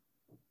Brooklyn.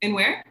 In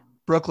where?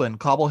 Brooklyn,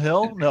 Cobble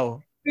Hill?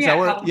 No. Yeah.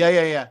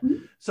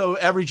 Mm-hmm. So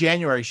every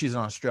January she's in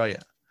Australia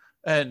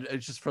and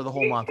it's just for the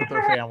whole month with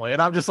her family.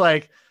 And I'm just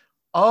like,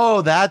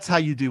 oh, that's how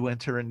you do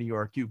winter in New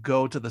York. You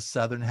go to the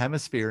Southern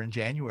Hemisphere in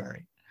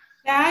January.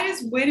 That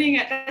is winning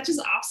it. That's just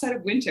offset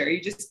of winter.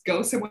 You just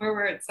go somewhere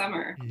where it's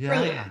summer. Yeah.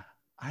 Brilliant.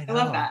 I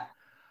love that.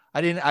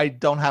 I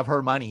don't have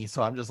her money.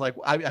 So I'm just like,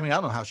 I mean, I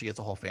don't know how she gets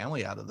a whole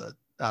family out of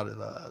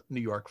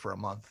New York for a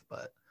month,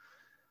 but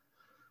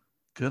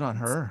good on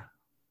her.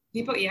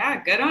 People,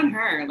 good on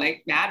her.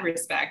 Like mad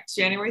respect.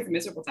 January is a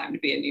miserable time to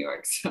be in New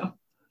York. So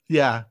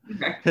yeah,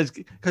 because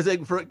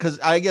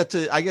I get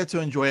to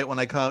enjoy it when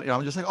I come.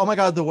 I'm just like, oh my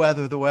God, the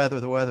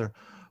weather.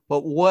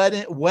 But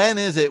when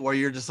is it where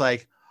you're just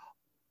like,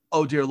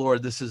 oh dear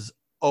Lord, this is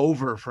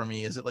over for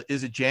me? Is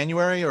it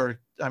January or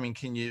I mean,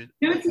 can you?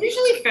 No, it's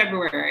usually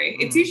February.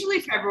 It's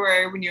usually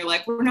February when you're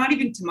like, we're not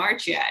even to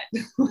March yet.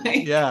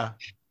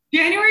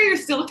 January, you're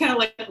still kind of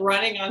like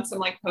running on some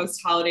like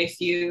post-holiday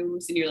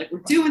fumes and you're like, we're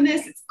doing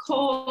this, it's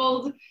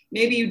cold.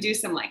 Maybe you do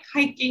some like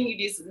hiking, you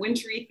do some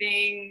wintry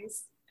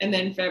things. And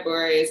then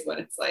February is when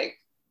it's like,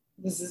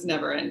 this is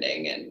never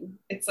ending. And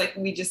it's like,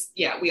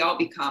 we all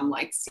become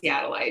like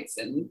Seattleites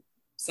and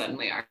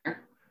suddenly are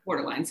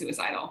borderline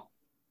suicidal.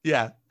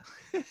 Yeah.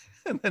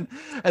 and then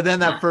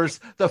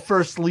the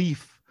first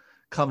leaf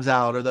comes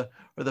out or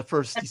the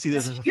first, you see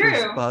this as a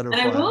first butterfly.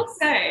 And I will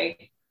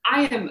say,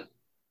 I am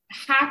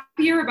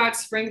happier about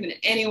spring than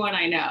anyone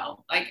I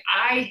know. Like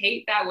I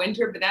hate that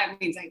winter, but that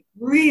means I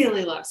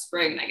really love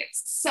spring and I get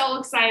so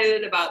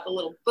excited about the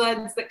little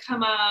buds that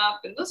come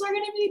up and those are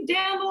going to be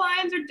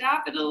dandelions or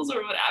daffodils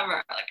or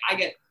whatever. Like I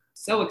get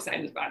so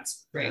excited about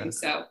spring. Yeah.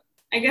 So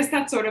I guess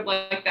that's sort of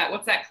like that.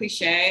 What's that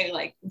cliche?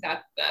 Like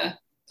without the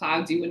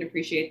clouds, you wouldn't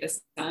appreciate the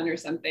sun or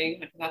something,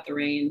 like without the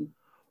rain.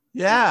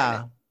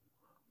 Yeah.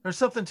 There's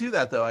something to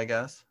that though, I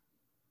guess.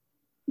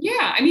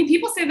 Yeah, I mean,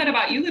 people say that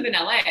about, you live in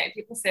LA.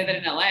 People say that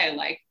in LA,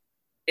 like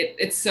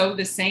it's so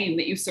the same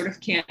that you sort of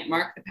can't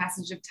mark the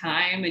passage of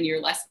time, and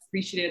you're less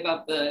appreciative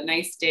of the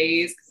nice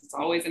days because it's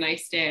always a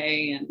nice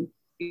day, and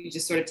you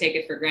just sort of take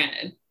it for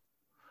granted.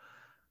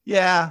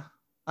 Yeah,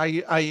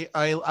 I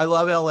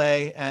love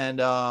LA, and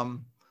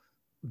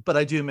but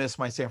I do miss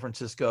my San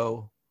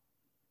Francisco.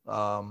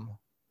 I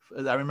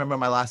remember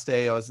my last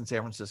day, I was in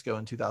San Francisco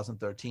in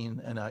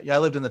 2013, and I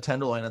lived in the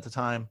Tenderloin at the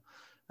time,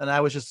 and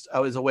I was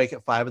awake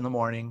at 5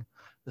 a.m.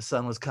 The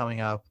sun was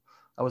coming up.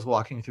 I was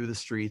walking through the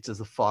streets as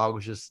the fog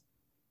was just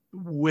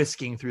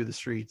whisking through the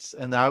streets,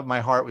 and my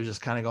heart was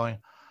just kind of going,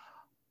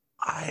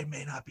 I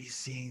may not be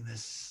seeing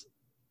this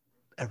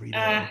every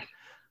day.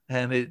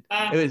 And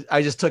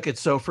I just took it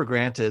so for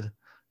granted,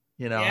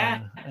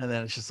 Yeah. and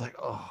then it's just like,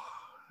 oh,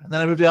 and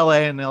then I moved to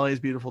LA, and LA is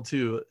beautiful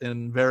too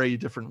in very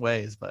different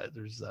ways. But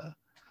there's,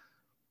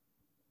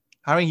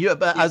 I mean,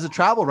 but as a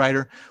travel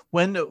writer,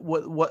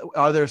 what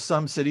are there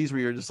some cities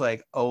where you're just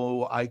like,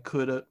 oh, I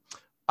could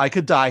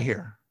die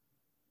here?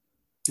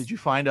 Did you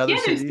find other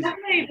cities?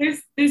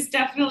 There's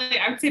definitely,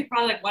 I would say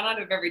probably like 1 out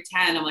of every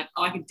 10. I'm like,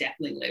 oh, I could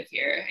definitely live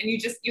here. And you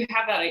just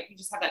have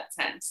that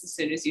sense as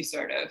soon as you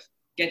sort of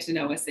get to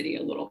know a city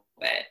a little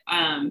bit.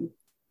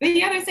 But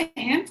yeah, there's a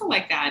handful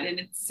like that, and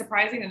it's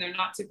surprising that they're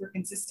not super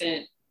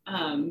consistent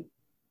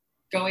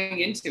going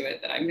into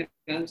it, that I'm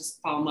gonna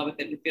just fall in love with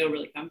it and feel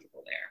really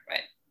comfortable there. But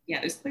yeah,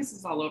 there's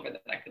places all over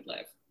that I could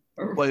live.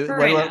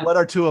 What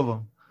are two of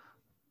them?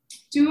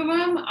 Two of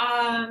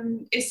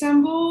them,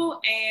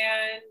 Istanbul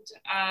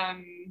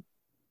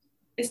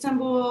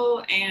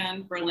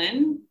and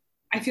Berlin.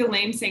 I feel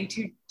lame saying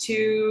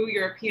two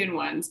European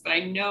ones, but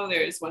I know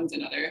there's ones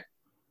in other,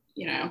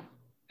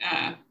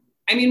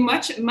 I mean,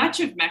 much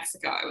of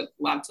Mexico, I would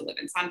love to live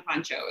in. San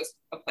Pancho is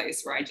a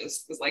place where I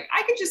just was like,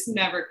 I could just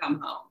never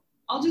come home.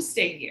 I'll just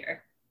stay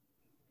here.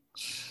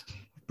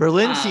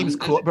 Berlin seems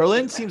cool.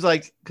 Berlin seems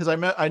like, because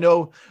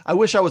I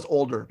wish I was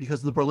older,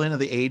 because the Berlin of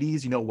the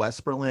 80s,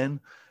 West Berlin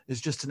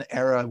is just an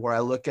era where I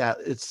look at,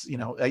 it's,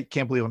 I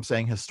can't believe I'm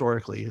saying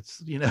historically,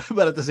 it's,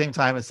 but at the same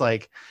time, it's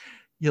like,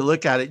 you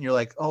look at it and you're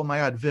like, oh my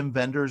God, Wim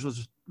Wenders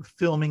was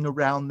filming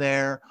around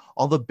there.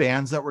 All the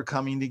bands that were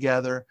coming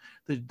together,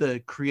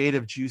 the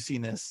creative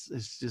juiciness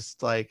is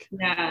just like,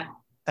 yeah.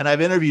 And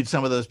I've interviewed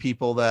some of those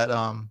people that,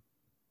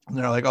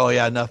 they're like, oh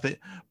yeah, nothing.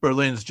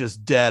 Berlin's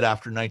just dead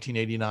after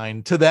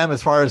 1989 to them,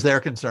 as far as they're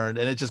concerned.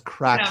 And it just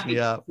cracks me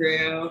up.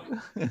 True.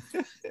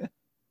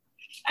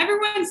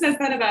 Everyone says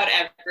that about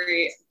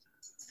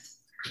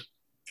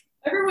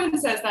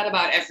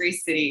every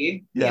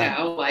city,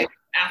 like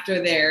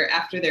after their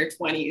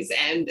 20s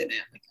end, and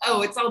like,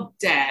 oh, it's all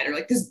dead, or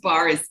like this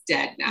bar is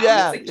dead now.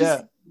 Yeah, it's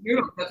like, you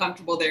don't feel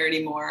comfortable there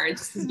anymore. And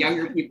just because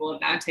younger people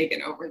have now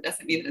taken over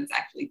doesn't mean that it's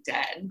actually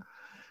dead.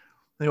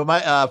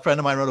 My friend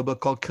of mine wrote a book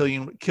called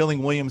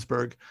Killing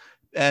Williamsburg,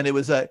 and it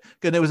was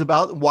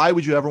about why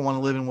would you ever want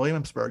to live in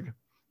Williamsburg.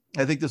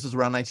 I think this was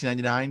around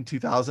 1999,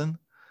 2000.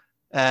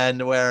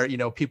 And where,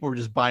 people were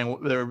just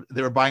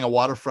they were buying a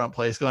waterfront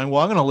place going,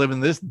 well, I'm going to live in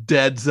this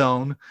dead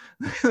zone.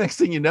 Next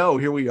thing you know,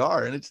 here we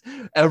are. And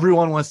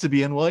everyone wants to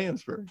be in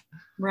Williamsburg.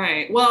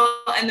 Right. Well,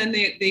 and then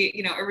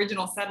the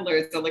original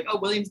settlers are like, oh,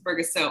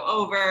 Williamsburg is so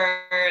over,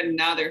 and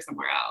now they're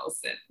somewhere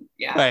else. And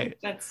yeah, right.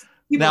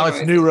 Now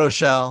it's New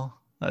Rochelle.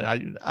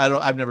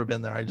 I've never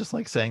been there. I just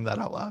like saying that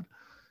out loud.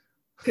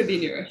 Could be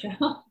New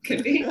Rochelle.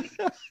 Could be.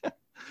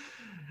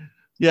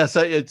 Yeah. So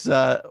it's,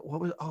 I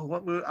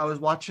was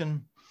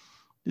watching.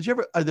 Did you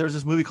ever, there's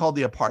this movie called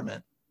The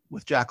Apartment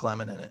with Jack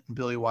Lemmon in it, and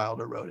Billy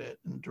Wilder wrote it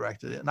and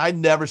directed it. And I'd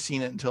never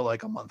seen it until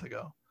like a month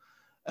ago.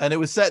 And it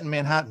was set in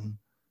Manhattan.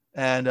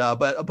 And,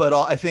 but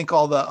I think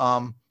all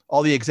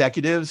the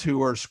executives who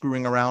were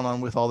screwing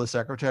around with all the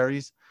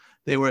secretaries,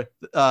 the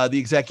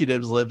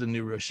executives lived in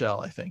New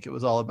Rochelle. I think it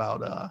was all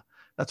about,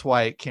 that's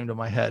why it came to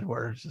my head,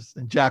 where it's just,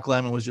 and Jack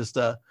Lemmon was just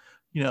a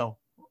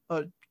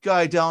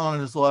guy down on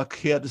his luck.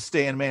 He had to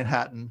stay in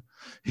Manhattan.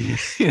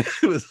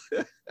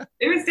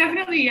 It was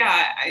definitely,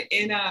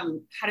 in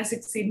How to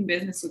Succeed in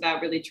Business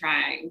Without Really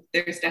Trying,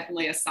 there's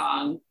definitely a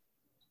song,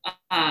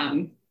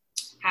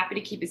 Happy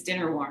to Keep His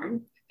Dinner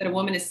Warm, that a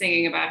woman is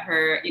singing about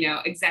her,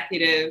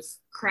 executive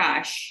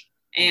crush.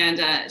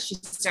 And she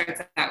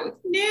starts out with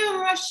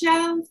New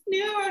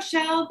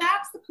Rochelle,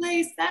 that's the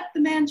place that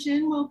the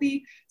mansion will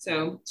be.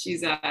 So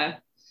she's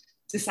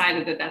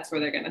decided that that's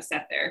where they're going to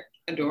set their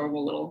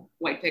adorable little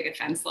white picket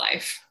fence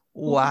life.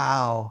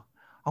 Wow.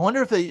 I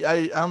wonder if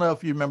I don't know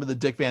if you remember the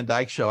Dick Van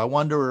Dyke Show. I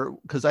wonder,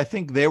 because I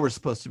think they were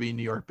supposed to be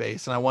New York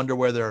based, and I wonder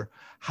where their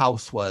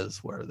house was,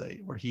 where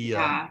he.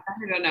 Yeah,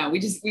 I don't know. We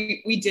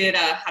did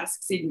How to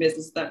Succeed in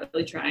Business Without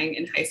Really Trying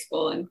in high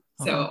school, and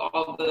so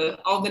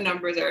all the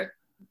numbers are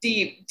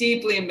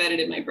deeply embedded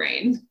in my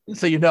brain.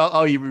 So you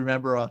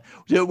remember?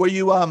 Were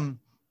you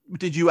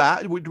Did you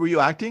act? Were you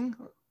acting?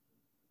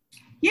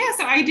 Yeah,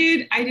 so I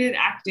did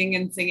acting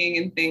and singing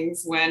and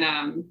things when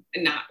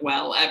not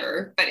well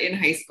ever, but in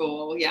high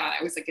school, yeah,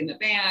 I was like in the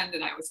band,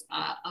 and I was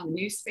on the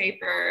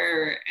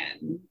newspaper,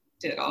 and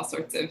did all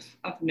sorts of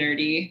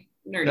nerdy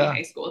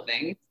high school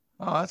things.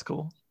 Oh, that's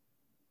cool.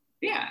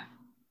 Yeah.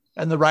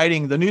 And the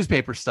writing, the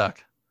newspaper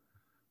stuck.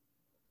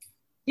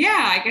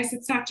 Yeah, I guess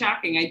it's not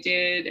shocking.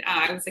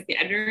 I was like the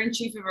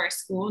editor-in-chief of our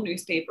school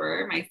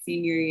newspaper my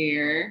senior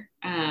year,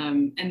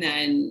 and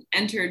then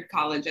entered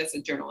college as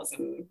a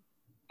journalism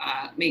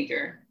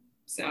major.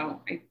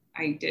 So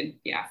I did,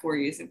 4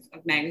 years of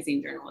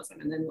magazine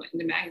journalism and then went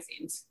into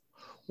magazines.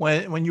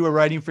 When you were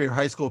writing for your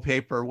high school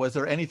paper, was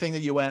there anything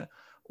that you went,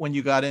 when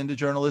you got into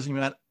journalism,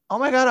 you went, oh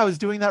my God, I was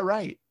doing that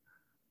right?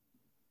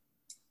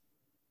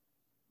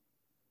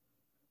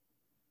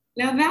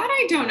 Now that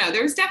I don't know.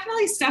 There was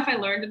definitely stuff I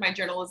learned in my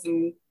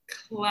journalism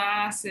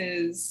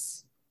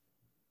classes.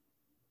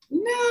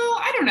 No,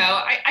 I don't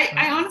know.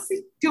 I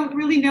honestly don't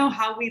really know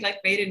how we like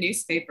made a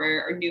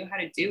newspaper or knew how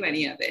to do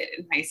any of it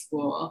in high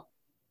school,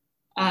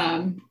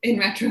 in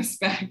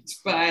retrospect.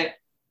 But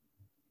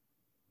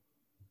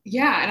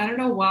yeah, and I don't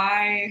know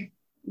why.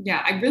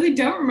 Yeah, I really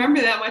don't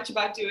remember that much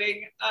about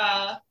doing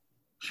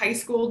high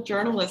school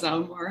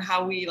journalism or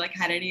how we like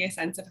had any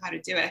sense of how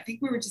to do it. I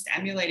think we were just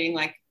emulating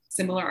like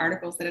similar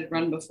articles that had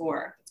run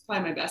before. That's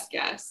probably my best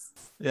guess.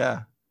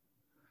 Yeah,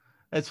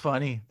 it's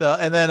funny.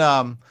 And then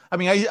I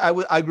mean,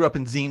 I grew up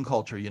in zine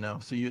culture, you know.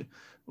 So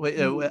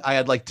I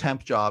had like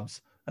temp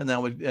jobs, and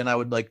then I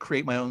would like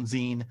create my own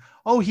zine.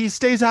 Oh, he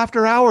stays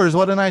after hours.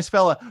 What a nice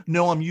fella.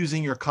 No, I'm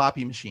using your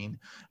copy machine.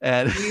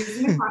 And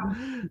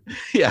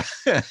yeah.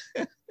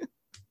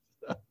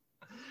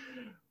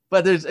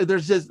 But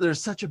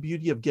there's such a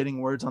beauty of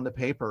getting words on the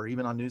paper,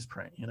 even on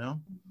newsprint, you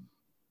know?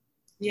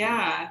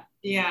 Yeah.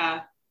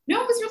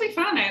 No, it was really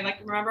fun. I like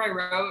remember I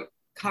wrote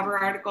cover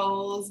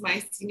articles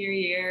my senior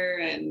year,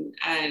 and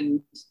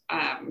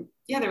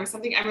there was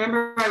something. I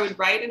remember I would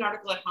write an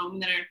article at home,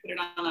 and then I would put it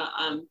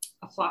on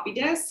a floppy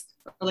disk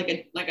or like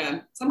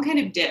a some kind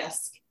of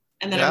disk,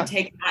 and then I would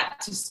take that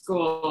to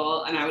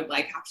school, and I would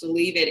like have to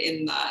leave it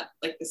in the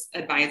like this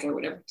advisor,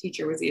 whatever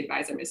teacher was the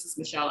advisor, Mrs.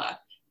 Michella,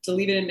 to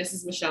leave it in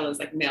Mrs. Michella's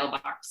like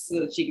mailbox so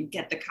that she could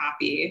get the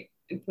copy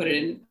and put it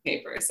in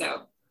paper.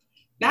 So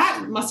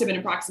that must have been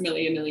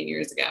approximately a million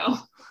years ago.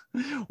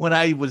 When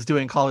I was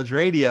doing college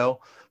radio,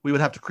 we would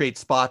have to create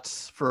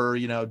spots for,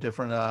 you know,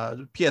 different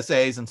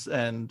PSAs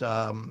and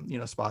you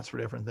know, spots for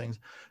different things.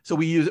 So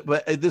we use it,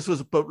 but this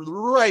was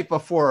right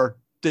before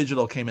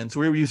digital came in. So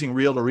we were using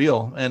reel to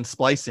reel and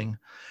splicing.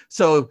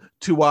 So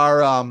to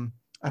our,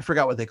 I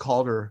forgot what they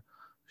called her.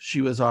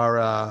 She was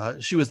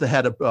the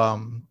head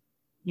of,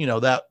 you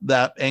know,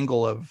 that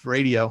angle of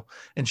radio,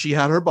 and she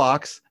had her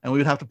box, and we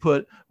would have to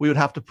put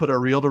a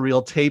reel to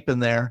reel tape in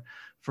there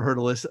for her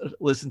to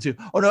listen to.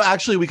 Oh no,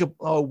 actually we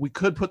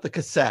could put the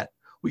cassette.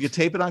 We could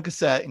tape it on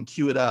cassette and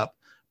cue it up,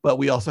 but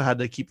we also had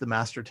to keep the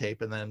master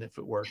tape. And then if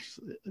it works,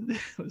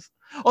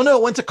 oh no,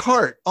 it went to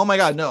cart. Oh my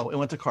God, no, it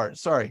went to cart.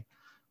 Sorry.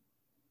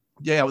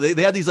 Yeah,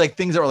 they had these like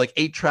things that were like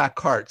 8-track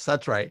carts.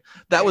 That's right.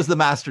 That was the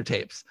master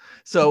tapes.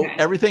 So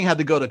everything had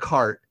to go to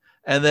cart.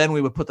 And then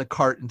we would put the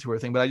cart into her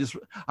thing. But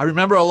I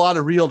remember a lot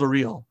of reel to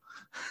reel.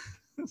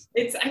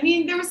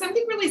 There was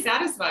something really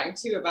satisfying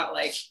too about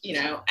like, you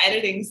know,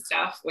 editing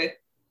stuff with,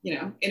 you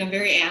know, in a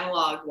very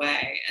analog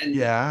way. And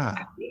yeah,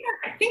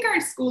 I think our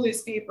school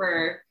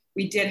newspaper,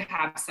 we did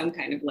have some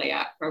kind of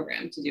layout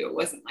program to do. It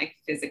wasn't like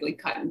physically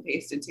cut and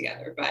pasted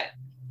together, but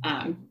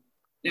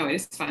no, it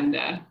is fun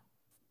to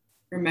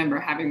remember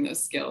having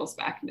those skills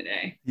back in the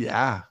day.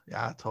 Yeah,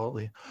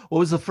 totally. What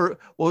was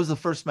the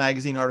first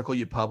magazine article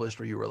you published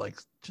where you were like,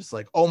 just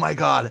like, oh my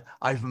God,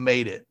 I've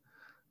made it?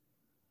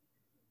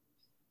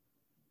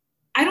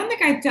 I don't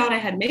think I thought I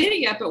had made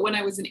it yet, but when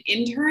I was an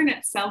intern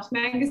at Self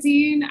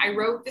Magazine, I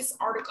wrote this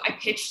article. I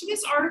pitched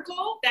this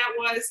article that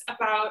was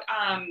about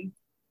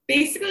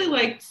basically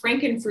like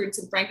frankenfruits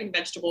and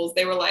frankenvegetables.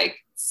 They were like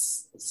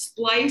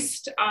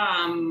spliced,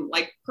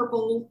 like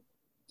purple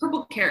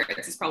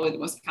carrots is probably the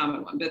most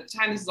common one, but at the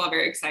time this is all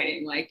very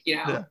exciting. Like, you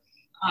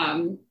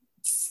know,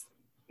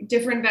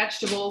 different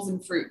vegetables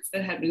and fruits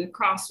that had been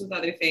crossed with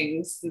other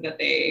things so that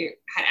they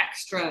had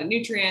extra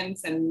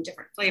nutrients and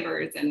different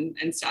flavors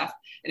and stuff.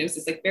 And it was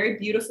this like very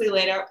beautifully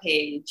laid out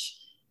page.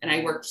 And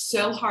I worked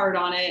so hard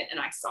on it, and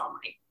I saw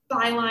my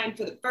byline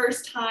for the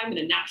first time in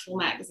a national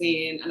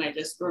magazine. And I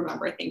just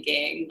remember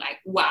thinking like,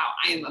 wow,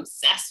 I am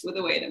obsessed with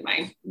the way that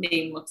my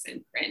name looks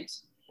in print.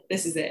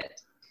 This is it.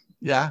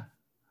 Yeah.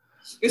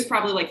 It was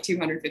probably like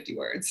 250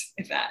 words,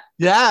 if that.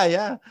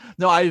 Yeah.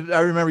 No, I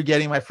remember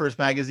getting my first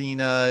magazine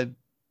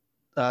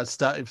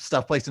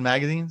stuff placed in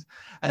magazines,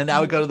 and I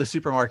would go to the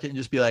supermarket and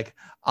just be like,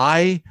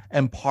 I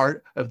am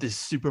part of this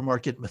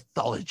supermarket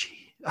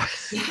mythology.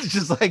 It's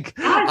just like,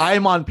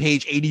 I'm on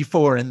page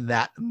 84 in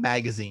that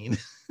magazine.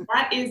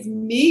 That is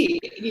me.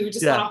 And you would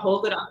just want to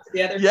hold it up to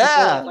the other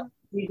people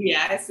like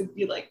CBS and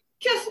be like,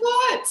 guess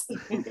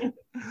what?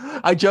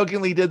 I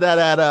jokingly did that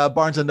at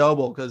Barnes and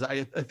Noble, because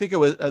I think it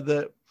was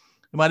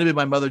it might have been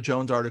my Mother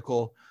Jones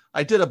article.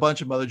 I did a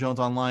bunch of Mother Jones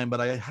online, but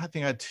I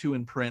think I had 2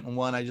 in print, and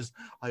one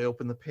I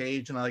opened the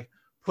page and I like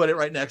put it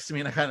right next to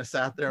me, and I kind of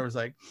sat there. I was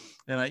like,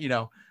 and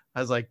I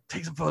was like,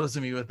 take some photos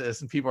of me with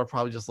this, and people are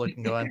probably just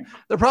looking,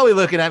 they're probably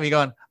looking at me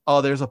going, oh,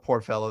 there's a poor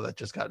fellow that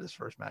just got his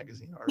first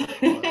magazine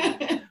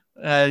article.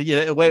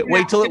 Yeah,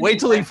 wait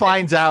till he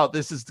finds out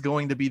this is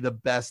going to be the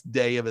best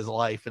day of his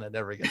life, and it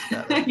never gets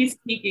better. He's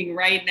speaking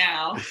right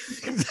now.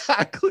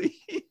 Exactly.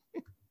 If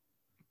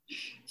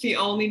he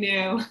only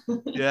knew.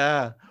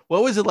 Yeah.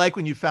 What was it like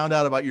when you found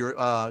out about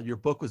your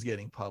book was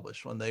getting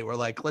published? When they were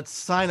like, "Let's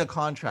sign a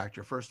contract,"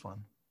 your first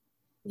one?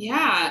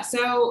 Yeah,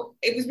 so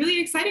it was really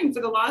exciting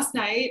for the last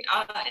night.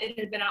 It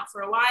had been out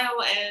for a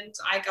while, and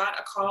I got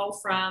a call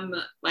from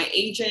my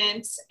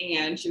agent,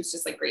 and she was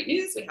just like, "Great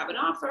news, we have an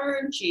offer."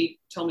 And she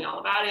told me all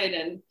about it,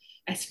 and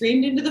I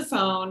screamed into the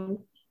phone,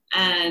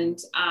 and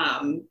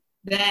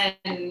then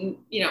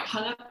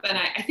hung up. And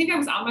I think I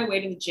was on my way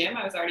to the gym.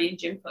 I was already in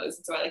gym clothes,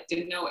 and so I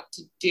didn't know what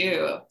to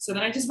do. So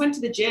then I just went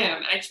to the gym,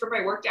 and I just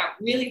remember I worked out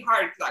really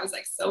hard because I was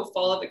so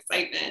full of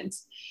excitement.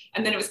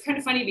 And then it was kind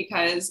of funny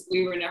because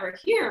We Were Never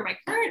Here, my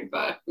current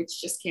book,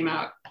 which just came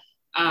out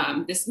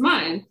this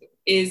month,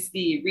 is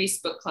the Reese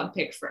Book Club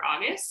pick for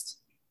August.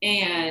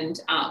 And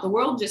the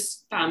world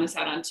just found this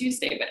out on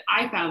Tuesday, but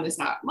I found this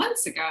out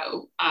months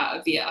ago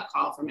via a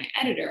call from my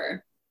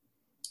editor.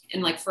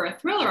 And for a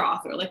thriller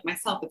author like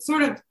myself, it's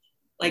sort of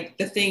like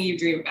the thing you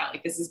dream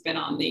about. This has been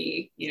on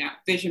the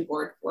vision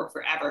board for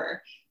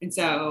forever. And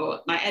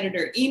so my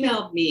editor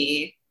emailed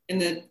me, and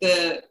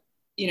the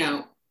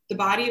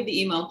body of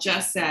the email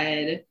just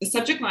said, the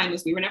subject line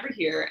was "We Were Never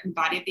Here," and the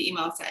body of the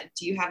email said,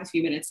 "Do you have a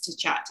few minutes to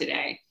chat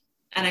today?"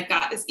 And I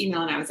got this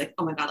email, and I was like,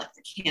 "Oh my God,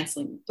 they're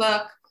canceling the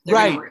book.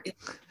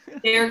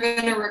 They're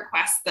gonna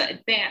request the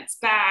advance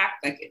back.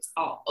 It's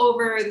all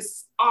over. This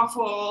is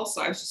awful."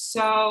 So I was just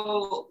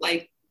so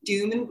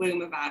doom and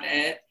gloom about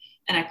it.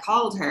 And I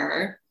called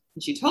her,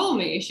 and she told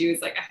me, she was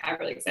like, "I have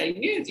really exciting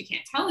news. You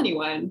can't tell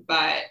anyone,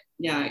 but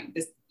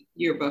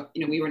your book,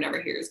 We Were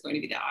Never Here, is going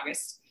to be the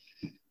August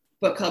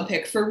book club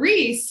pick for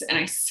Reese." And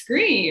I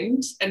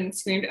screamed,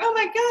 "Oh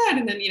my God."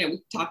 And then,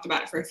 we talked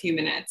about it for a few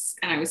minutes,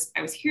 and I was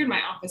here in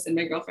my office, and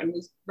my girlfriend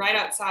was right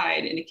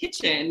outside in the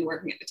kitchen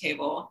working at the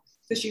table.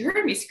 So she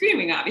heard me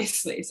screaming,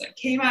 obviously. So I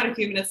came out a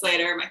few minutes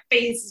later. My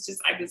face is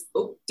just, I have this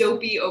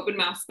dopey open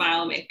mouth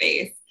smile on my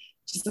face.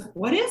 She's like,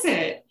 "What is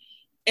it?"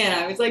 And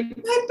I was like, "My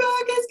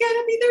book is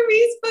gonna be the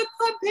Reese Book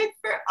Club pick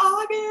for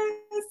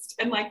August."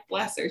 And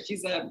bless her,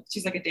 she's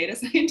like a data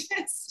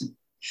scientist.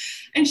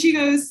 And she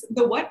goes,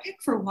 "The what pick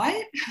for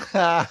what?"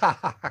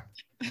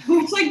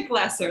 Which,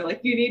 bless her,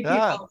 you need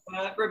people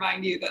to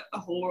remind you that the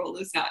whole world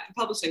is not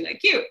publishing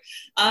like you.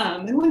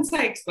 And once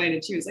I explained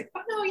it, she was like,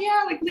 "Oh no,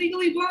 yeah,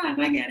 Legally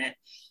Blonde, I get it."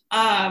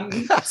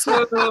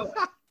 So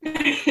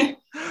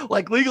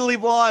Legally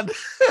Blonde.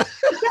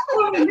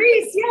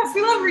 Reese, yes,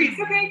 we love Reese.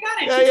 Okay,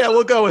 got it. Yeah,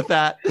 we'll go with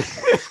that.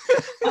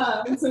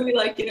 So we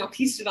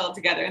pieced it all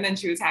together, and then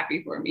she was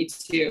happy for me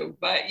too.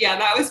 But yeah,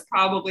 that was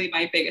probably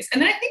my biggest.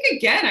 And then I think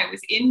again, I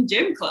was in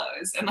gym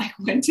clothes and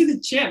went to the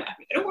gym. I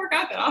don't work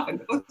out that often,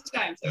 but both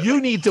times.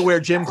 You need to wear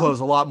gym clothes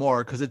a lot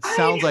more, because it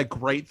sounds like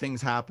great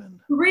things happen.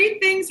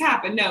 Great things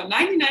happen. No,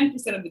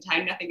 99% of the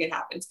time, nothing good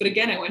happens. But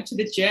again, I went to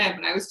the gym,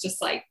 and I was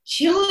just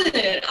killing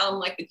it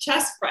on the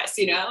chest press.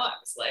 I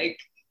was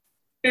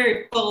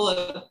very full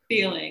of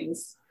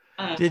feelings.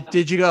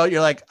 Did you go?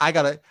 You're like,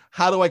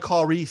 how do I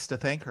call Reese to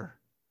thank her?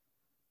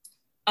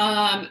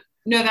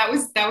 No, that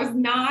was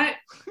not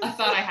a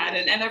thought I had.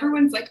 And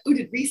everyone's like, "Oh,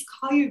 did Reese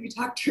call you? Have you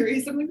talked to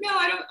Reese?" I'm like, "No,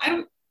 I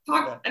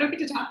don't get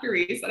to talk to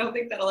Reese. I don't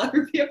think that'll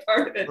ever be a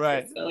part of it."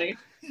 Right. Personally.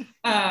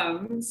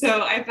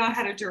 So I've not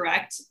had a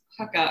direct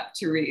hook up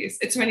to Reese.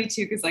 It's funny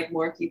too, because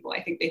more people,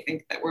 I think they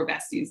think that we're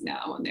besties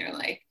now, and they're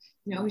like,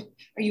 "Are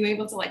you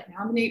able to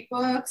nominate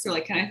books, or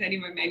can I send you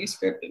my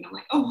manuscript?" And I'm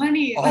like, "Oh,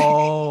 honey."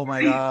 Oh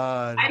my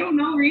God. I don't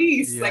know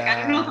Reese. Yeah.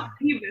 I don't know how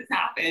any of this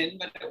happened,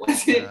 but it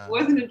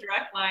wasn't a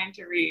direct line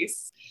to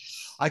Reese.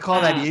 I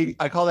call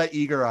that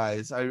eager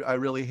eyes. I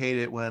really hate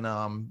it when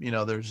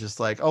there's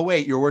just "Oh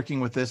wait, you're working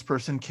with this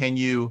person. Can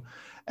you?"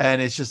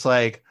 And it's just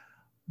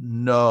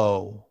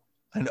no.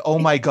 And oh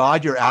my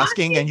God, you're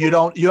asking, and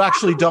you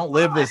actually don't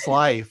live this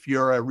life.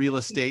 You're a real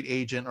estate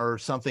agent or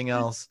something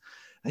else.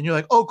 And you're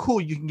like, "Oh, cool,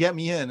 you can get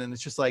me in." And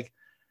it's just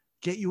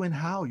get you in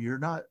how? You're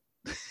not.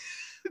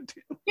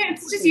 Yeah,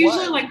 it's just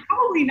usually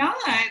probably not.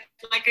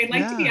 I'd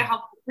like to be a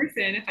helpful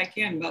person if I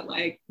can, but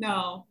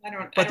no, I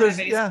don't. But there's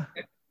Yeah.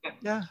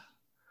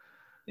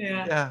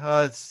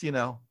 It's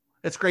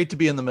it's great to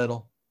be in the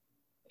middle.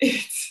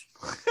 It's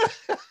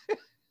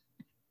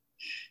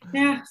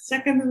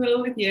stuck in the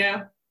middle with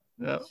you.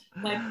 Yeah.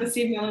 Like the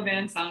Steve Miller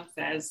Band song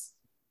says.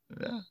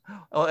 Yeah.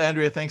 Well,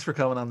 Andrea, thanks for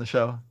coming on the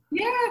show.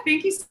 Yeah,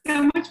 thank you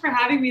so much for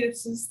having me.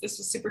 This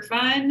was super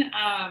fun.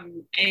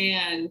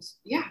 And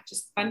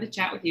just fun to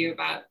chat with you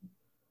about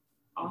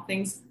all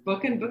things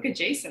book and book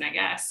adjacent, I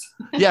guess.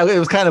 Yeah, it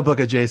was kind of book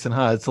adjacent,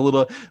 huh?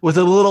 Was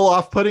it a little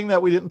off-putting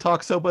that we didn't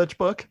talk so much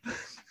book?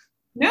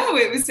 No,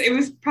 it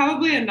was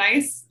probably a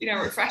nice,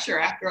 refresher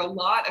after a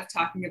lot of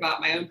talking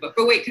about my own book.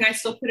 But wait, can I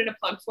still put in a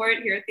plug for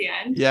it here at the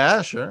end?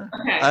 Yeah, sure.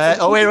 Okay.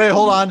 Wait,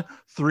 hold on.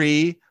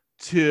 3,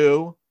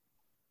 2.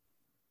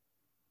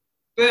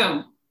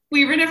 Boom.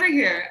 We Were Never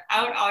Here,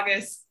 out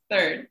August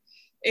 3rd.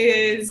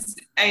 is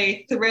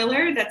a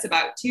thriller that's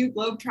about two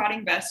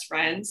globetrotting best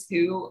friends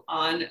who,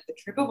 on the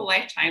trip of a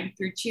lifetime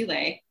through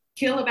Chile,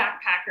 kill a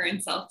backpacker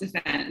in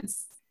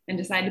self-defense and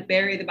decide to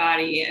bury the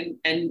body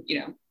and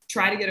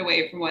try to get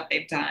away from what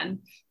they've done.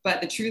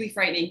 But the truly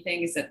frightening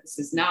thing is that this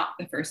is not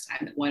the first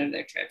time that one of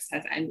their trips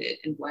has ended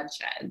in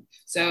bloodshed.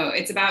 So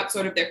it's about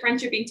sort of their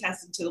friendship being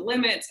tested to the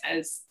limits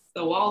as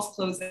the walls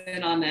close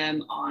in on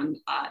them on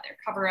their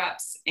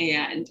cover-ups.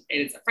 And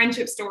it is a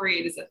friendship story.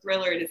 It is a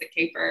thriller. It is a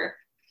caper.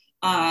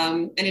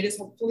 And it is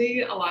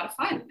hopefully a lot of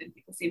fun. And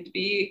people seem to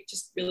be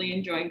just really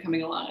enjoying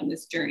coming along on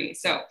this journey.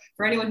 So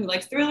for anyone who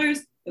likes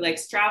thrillers, who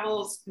likes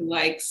travels, who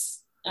likes,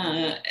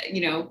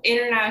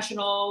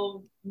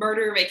 international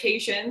murder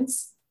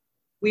vacations,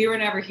 We Were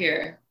Never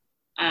Here.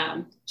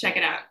 Check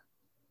it out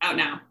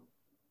now.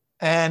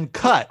 And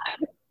cut.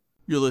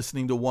 You're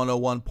listening to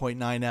 101.9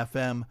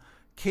 FM,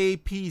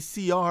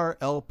 KPCR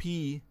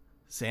LP,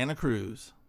 Santa Cruz.